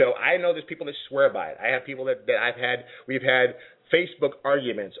 So I know there's people that swear by it. I have people that we've had Facebook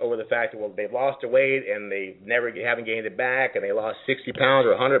arguments over the fact that, well, they've lost their weight and they haven't gained it back, and they lost 60 pounds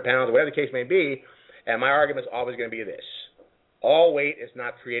or 100 pounds, or whatever the case may be. And my argument is always going to be this: all weight is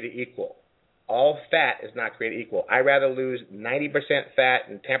not created equal. All fat is not created equal. I'd rather lose 90% fat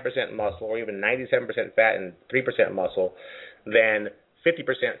and 10% muscle, or even 97% fat and 3% muscle, than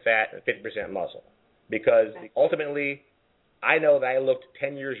 50% fat and 50% muscle. Because ultimately, I know that I looked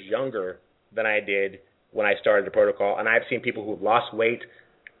 10 years younger than I did when I started the protocol, and I've seen people who've lost weight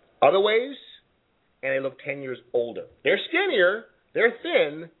other ways, and they look 10 years older. They're skinnier, they're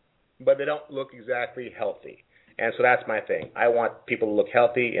thin, but they don't look exactly healthy. And so that's my thing. I want people to look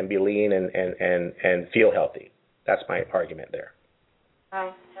healthy and be lean and feel healthy. That's my argument there.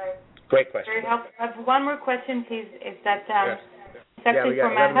 Great question. Very helpful. I have one more question, please. Is that we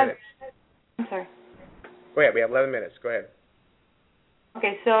got 11 minutes. I'm sorry. Go ahead. We have 11 minutes. Go ahead.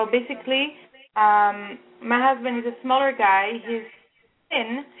 Okay, so basically, my husband is a smaller guy. He's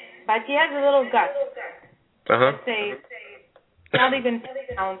thin, but he has a little gut. Let's say not even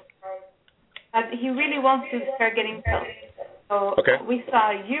 10 pounds. But he really wants to start getting pills. So we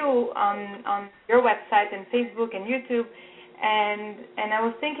saw you on your website and Facebook and YouTube, and I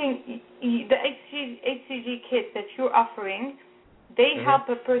was thinking the HCG kits that you're offering, they help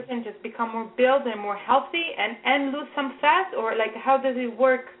a person just become more built and more healthy and lose some fat, or like how does it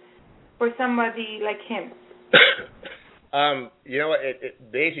work for somebody like him? You know what?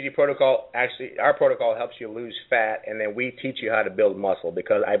 The HCG protocol, actually, our protocol helps you lose fat, and then we teach you how to build muscle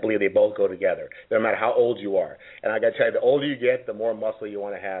because I believe they both go together, no matter how old you are. And I got to tell you, the older you get, the more muscle you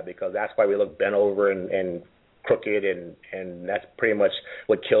want to have because that's why we look bent over and crooked, and that's pretty much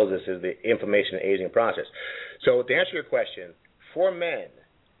what kills us is the inflammation and aging process. So to answer your question, for men,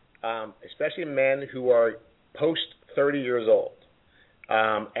 especially men who are post 30 years old,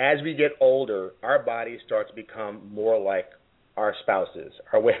 as we get older, our bodies start to become more like our spouses,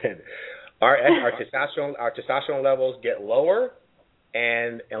 our women. Our testosterone levels get lower,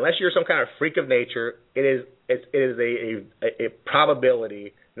 and unless you're some kind of freak of nature, it is a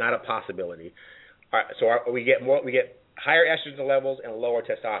probability, not a possibility. We get higher estrogen levels and lower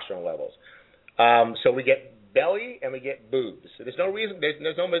testosterone levels. So we get belly and we get boobs. So there's no reason,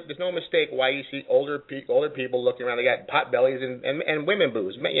 there's no mistake why you see older people looking around. They got pot bellies and women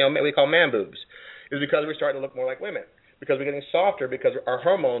boobs. We call man boobs. It's because we're starting to look more like women. Because we're getting softer because our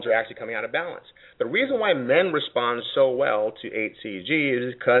hormones are actually coming out of balance. The reason why men respond so well to HCG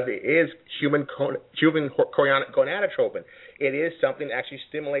is because it is human gonadotropin. It is something that actually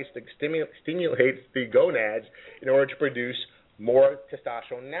stimulates the gonads in order to produce more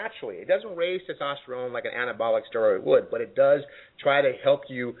testosterone naturally. It doesn't raise testosterone like an anabolic steroid would, but it does try to help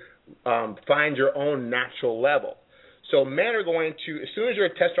you find your own natural level. So men are going to, as soon as your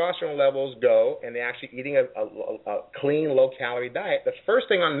testosterone levels go and they're actually eating a clean, low-calorie diet, the first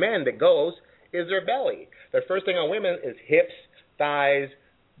thing on men that goes is their belly. The first thing on women is hips, thighs,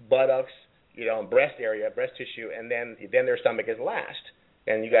 buttocks, breast area, breast tissue, and then their stomach is last.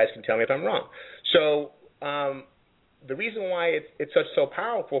 And you guys can tell me if I'm wrong. So the reason why it's so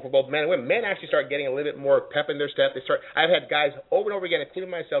powerful for both men and women, men actually start getting a little bit more pep in their step. I've had guys over and over again,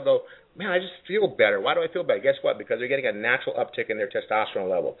 including myself, go, man, I just feel better. Why do I feel better? Guess what? Because they're getting a natural uptick in their testosterone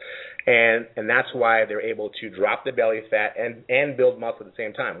level. And that's why they're able to drop the belly fat and build muscle at the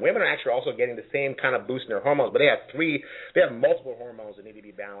same time. Women are actually also getting the same kind of boost in their hormones, but they have multiple hormones that need to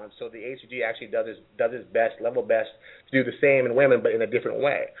be balanced. So the HCG actually does its best, level best, to do the same in women, but in a different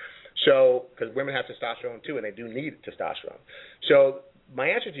way. So, because women have testosterone too, and they do need testosterone. So, my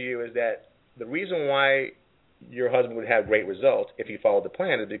answer to you is that the reason why your husband would have great results if he followed the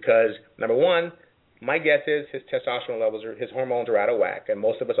plan is because, number one, my guess is his testosterone levels his hormones are out of whack, and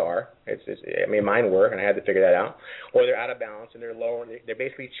most of us are. Mine were, and I had to figure that out. Or they're out of balance and they're low. They're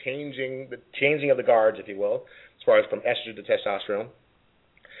basically changing of the guards, if you will, as far as from estrogen to testosterone.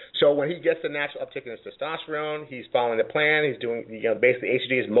 So when he gets the natural uptick in his testosterone, he's following the plan. He's doing, basically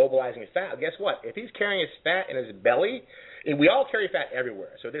HCG is mobilizing his fat. Guess what? If he's carrying his fat in his belly, and we all carry fat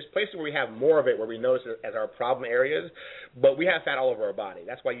everywhere. So there's places where we have more of it, where we notice it as our problem areas, but we have fat all over our body.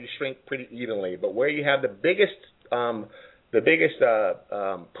 That's why you shrink pretty evenly. But where you have the biggest pool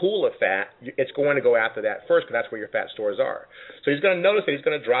of fat, it's going to go after that first because that's where your fat stores are. So he's going to notice that he's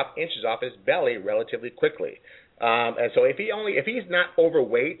going to drop inches off his belly relatively quickly. And so if he's not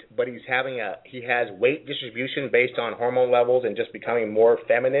overweight, but he has weight distribution based on hormone levels and just becoming more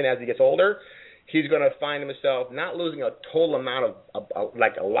feminine as he gets older, he's going to find himself not losing a total amount of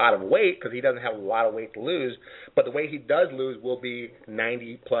like a lot of weight because he doesn't have a lot of weight to lose, but the weight he does lose will be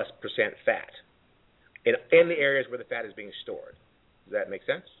 90+% fat in the areas where the fat is being stored. Does that make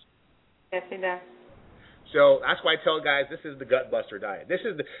sense? Yes, it does. So that's why I tell guys this is the gut buster diet. This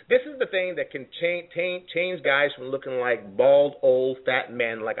is the thing that can change guys from looking like bald, old, fat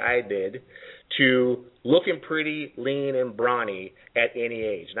men like I did to looking pretty lean and brawny at any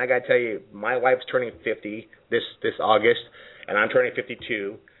age. And I got to tell you, my wife's turning 50 this August, and I'm turning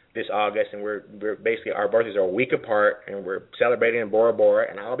 52 this August, and we're basically, our birthdays are a week apart, and we're celebrating in Bora Bora,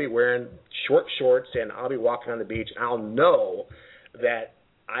 and I'll be wearing short shorts, and I'll be walking on the beach, and I'll know that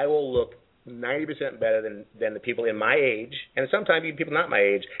I will look 90% better than the people in my age, and sometimes even people not my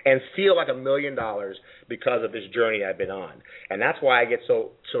age, and feel like $1 million because of this journey I've been on. And that's why I get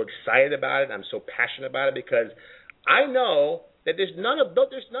so excited about it. I'm so passionate about it because I know that there's none of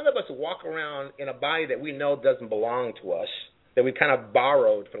us who walk around in a body that we know doesn't belong to us, that we kind of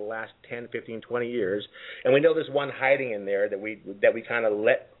borrowed for the last 10, 15, 20 years, and we know there's one hiding in there that we kind of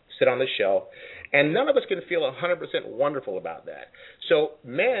let sit on the shelf, and none of us can feel 100% wonderful about that. So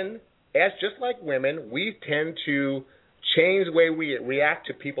men, as just like women, we tend to change the way we react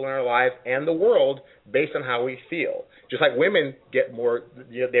to people in our life and the world based on how we feel. Just like women get more,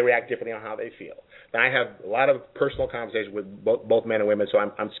 they react differently on how they feel. And I have a lot of personal conversations with both men and women, so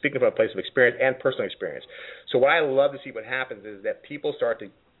I'm speaking from a place of experience and personal experience. So what I love to see what happens is that people start to,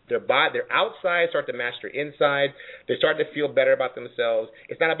 their outside start to match their inside. They start to feel better about themselves.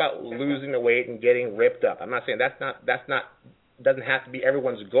 It's not about losing the weight and getting ripped up. I'm not saying that's not doesn't have to be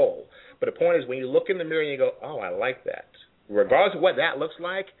everyone's goal. But the point is when you look in the mirror and you go, oh, I like that. regardless of what that looks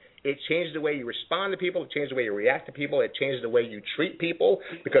like, it changes the way you respond to people. It changes the way you react to people. It changes the way you treat people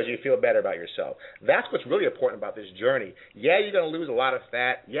because you feel better about yourself. That's what's really important about this journey. Yeah, you're going to lose a lot of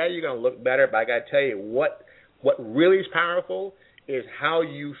fat. Yeah, you're going to look better. But I got to tell you, what really is powerful is how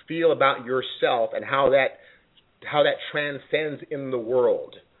you feel about yourself and how that transcends in the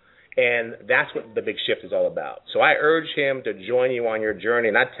world. And that's what the big shift is all about. So I urge him to join you on your journey.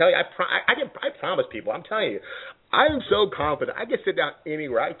 And I tell you, I promise people, I'm telling you, I'm so confident. I can sit down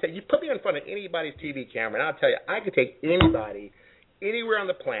anywhere. You put me in front of anybody's TV camera, and I'll tell you, I can take anybody anywhere on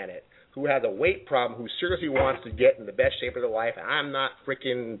the planet who has a weight problem, who seriously wants to get in the best shape of their life. And I'm not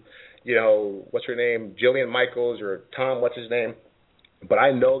freaking, what's her name, Jillian Michaels or Tom, what's his name. But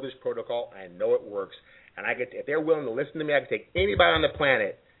I know this protocol. I know it works. And if they're willing to listen to me, I can take anybody on the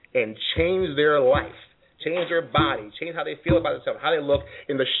planet and change their life, change their body, change how they feel about themselves, how they look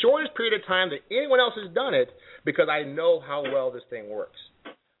in the shortest period of time that anyone else has done it, because I know how well this thing works.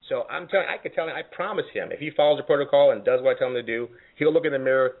 So I promise him, if he follows the protocol and does what I tell him to do, he'll look in the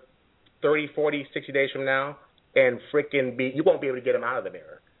mirror 30, 40, 60 days from now and you won't be able to get him out of the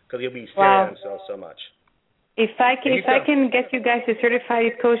mirror because he'll be staring at himself so much. If I can get you guys to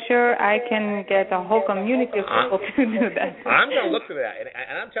certified kosher, I can get a whole community of people to do that. I'm going to look for that,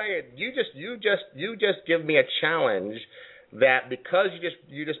 and I'm telling you, you just give me a challenge that because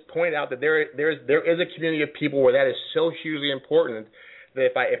you just pointed out that there is a community of people where that is so hugely important that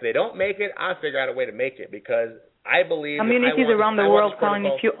if they don't make it, I'll figure out a way to make it because I believe communities around the world, Colin.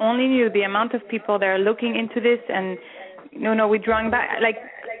 If you only knew the amount of people that are looking into this and withdrawing back, like.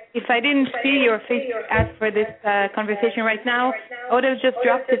 If I didn't see your face ask for this conversation right now, I would have just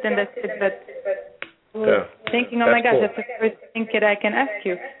dropped it and that's it. But thinking, oh my gosh, that's the first thing that I can ask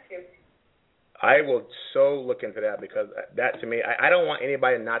you. I will so look into that because that to me, I don't want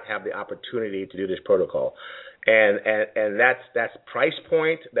anybody not to have the opportunity to do this protocol, and that's price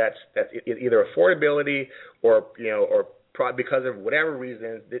point. That's either affordability or because of whatever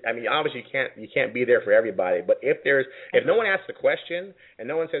reason. I mean, obviously you can't be there for everybody. But if no one asks the question and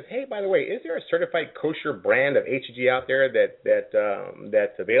no one says, hey, by the way, is there a certified kosher brand of HCG out there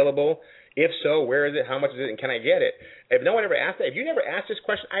that's available? If so, where is it? How much is it? And can I get it? If no one ever asked that, if you never asked this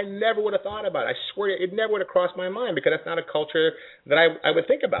question, I never would have thought about it. I swear it never would have crossed my mind because that's not a culture that I would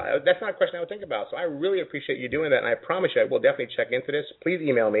think about. That's not a question I would think about. So I really appreciate you doing that, and I promise you I will definitely check into this. Please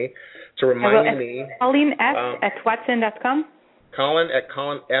email me to remind me. Colleen at Watson.com? Colin at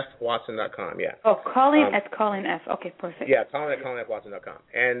ColinFWatson.com, yeah. Oh, Colin at Colin F. Okay, perfect. Yeah, Colin at ColinFWatson.com.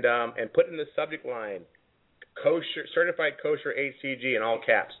 And put in the subject line, certified kosher HCG in all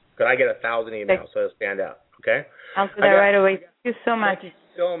caps. Because I get 1,000 emails, so it'll stand out. Okay? I'll do that right away. Thank you so much.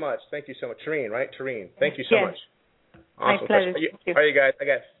 Thank you so much. Tareen, right? Tareen. Thank you so much. Awesome. My pleasure. All right, you guys. I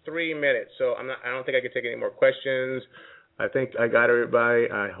got 3 minutes, so I don't think I can take any more questions. I think I got everybody.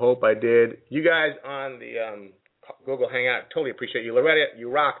 I hope I did. You guys on the Google Hangout, totally appreciate you. Loretta,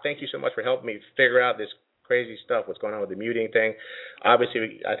 you rock. Thank you so much for helping me figure out this crazy stuff, what's going on with the muting thing.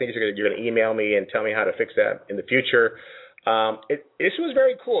 Obviously, I think you're going to email me and tell me how to fix that in the future. This was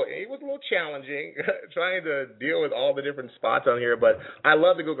very cool. It was a little challenging trying to deal with all the different spots on here, but I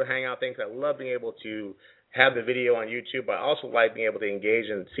love the Google Hangout thing because I love being able to have the video on YouTube, but I also like being able to engage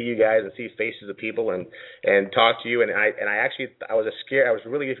and see you guys and see faces of people and talk to you. And I was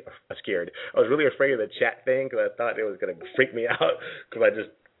really scared. I was really afraid of the chat thing because I thought it was going to freak me out because I just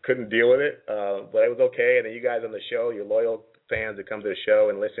couldn't deal with it. But it was okay. And then you guys on the show, your loyal fans that come to the show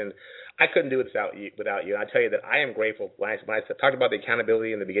and listen, I couldn't do it without you. And I tell you that I am grateful. When I talked about the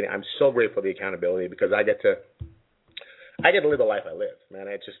accountability in the beginning, I'm so grateful for the accountability because I get to live the life I live, man.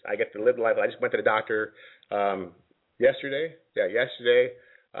 I get to live the life. I just went to the doctor yesterday. Yeah, yesterday.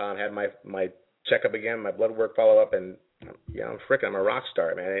 Had my checkup again, my blood work follow up, and I'm a rock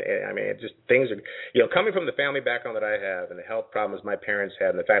star, man. I mean, it just things are, coming from the family background that I have and the health problems my parents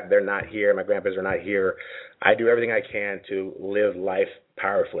have and the fact that they're not here, my grandparents are not here, I do everything I can to live life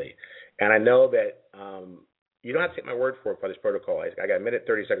powerfully. And I know that you don't have to take my word for it for this protocol. I got a minute,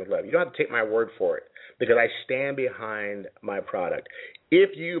 30 seconds left. You don't have to take my word for it because I stand behind my product.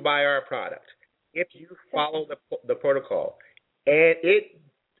 If you buy our product, if you follow the protocol, and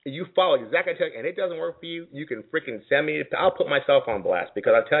you follow exactly, and it doesn't work for you, you can freaking send me. I'll put myself on blast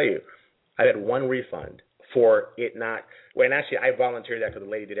because I'll tell you, I had one refund for it not. When actually I volunteered that because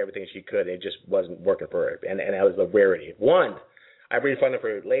the lady did everything she could, and it just wasn't working for her, and that was a rarity. One, I refunded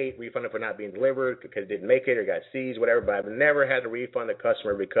for late, refunded for not being delivered because it didn't make it or got seized, whatever. But I've never had to refund a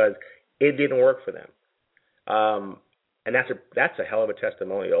customer because it didn't work for them. And that's a hell of a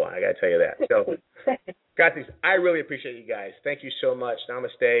testimonial. I got to tell you that. So, guys, I really appreciate you guys. Thank you so much.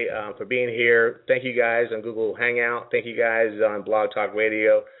 Namaste for being here. Thank you guys on Google Hangout. Thank you guys on Blog Talk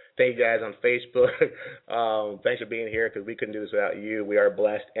Radio. Thank you guys on Facebook. Thanks for being here because we couldn't do this without you. We are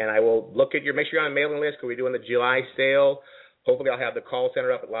blessed. And I will make sure you're on a mailing list because we're doing the July sale. Hopefully I'll have the call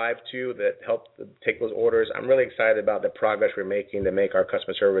center up live too that help take those orders. I'm really excited about the progress we're making to make our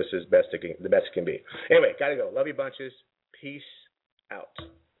customer services the best it can be. Anyway, got to go. Love you bunches. Peace out.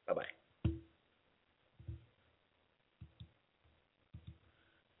 Bye-bye.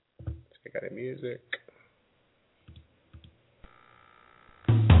 Check out the music.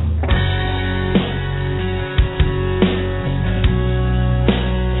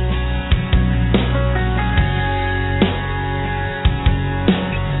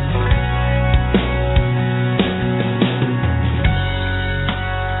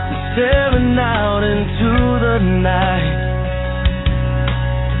 Staring out into the night,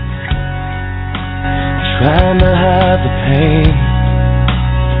 trying to hide the pain.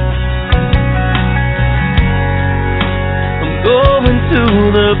 I'm going to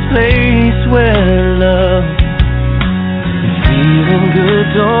the place where love and feeling good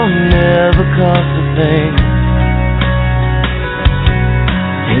don't ever cost a thing.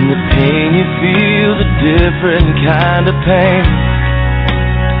 In the pain you feel the different kind of pain.